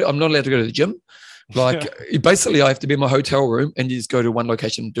basically, I'm not allowed to go to the gym. Like basically, I have to be in my hotel room and just go to one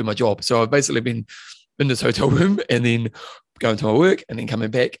location and do my job. So I've basically been in this hotel room and then going to my work and then coming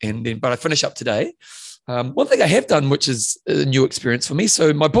back but I finish up today. One thing I have done, which is a new experience for me.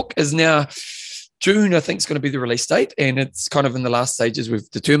 So my book is now June, I think, is going to be the release date, and it's kind of in the last stages. We've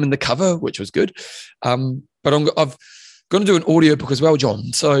determined the cover, which was good. But I've going to do an audio book as well,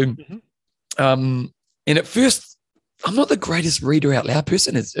 John. So, and at first, I'm not the greatest reader out loud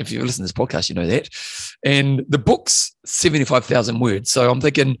person. If you listen to this podcast, you know that. And the book's 75,000 words. So I'm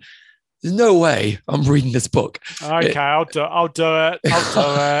thinking, there's no way I'm reading this book. Okay, I'll do it.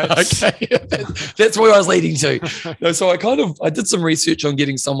 Okay, that's where I was leading to. So I did some research on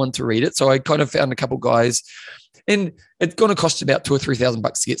getting someone to read it. So I kind of found a couple guys, and it's going to cost you about $2,000 or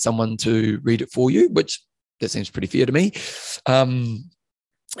 $3,000 to get someone to read it for you, which that seems pretty fair to me.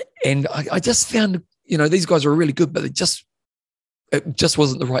 And I just found, these guys are really good, but it just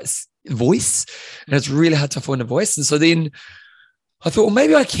wasn't the right voice, and it's really hard to find a voice. And so then I thought, well,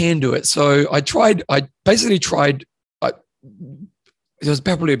 maybe I can do it. So I basically tried. It was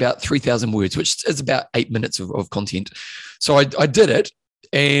probably about 3,000 words, which is about 8 minutes of content. So I did it.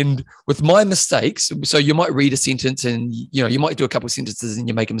 And with my mistakes, so you might read a sentence and, you might do a couple of sentences and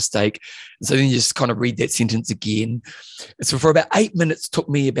you make a mistake. And so then you just kind of read that sentence again. So for about 8 minutes, it took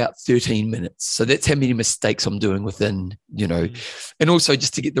me about 13 minutes. So that's how many mistakes I'm doing within, and also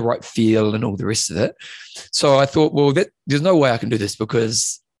just to get the right feel and all the rest of it. So I thought, well, there's no way I can do this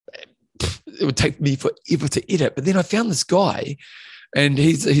because it would take me forever to edit. But then I found this guy, and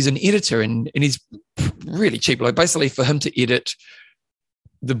he's an editor and he's really cheap. Like basically for him to edit,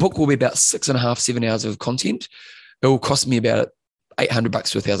 the book will be about 6.5, 7 hours of content. It will cost me about $800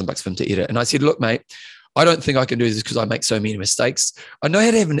 to $1,000 for him to edit. And I said, look, mate, I don't think I can do this because I make so many mistakes. I know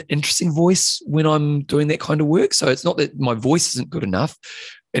how to have an interesting voice when I'm doing that kind of work. So it's not that my voice isn't good enough,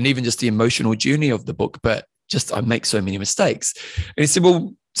 and even just the emotional journey of the book, but just I make so many mistakes. And he said,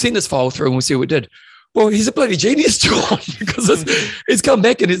 well, send this file through and we'll see what it did. Well, he's a bloody genius, John, because it's come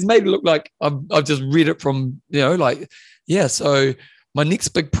back and it's made it look like I've just read it from, So my next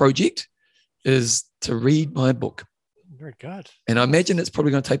big project is to read my book. Very good. And I imagine it's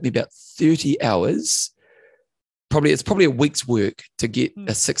probably going to take me about 30 hours. It's probably a week's work to get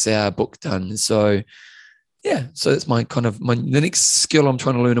a 6-hour book done. So, so that's the next skill I'm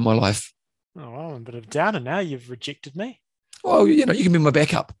trying to learn in my life. Oh, well, I'm a bit of a downer now. You've rejected me. Well, you can be my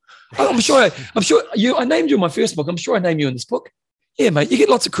backup. I'm sure I named you in my first book. I'm sure I named you in this book. Yeah, mate, you get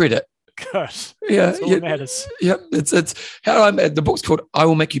lots of credit. Good. Yeah. That's all that matters. Yeah. It's how the book's called I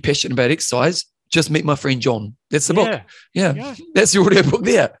Will Make You Passionate About Exercise. Just meet my friend John. That's the book. Yeah. That's the audio book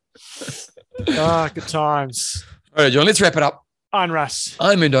there. Good times. All right, John, let's wrap it up. I'm Russ.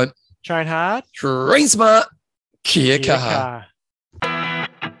 I'm Endo. Train hard. Train smart. Kia kaha.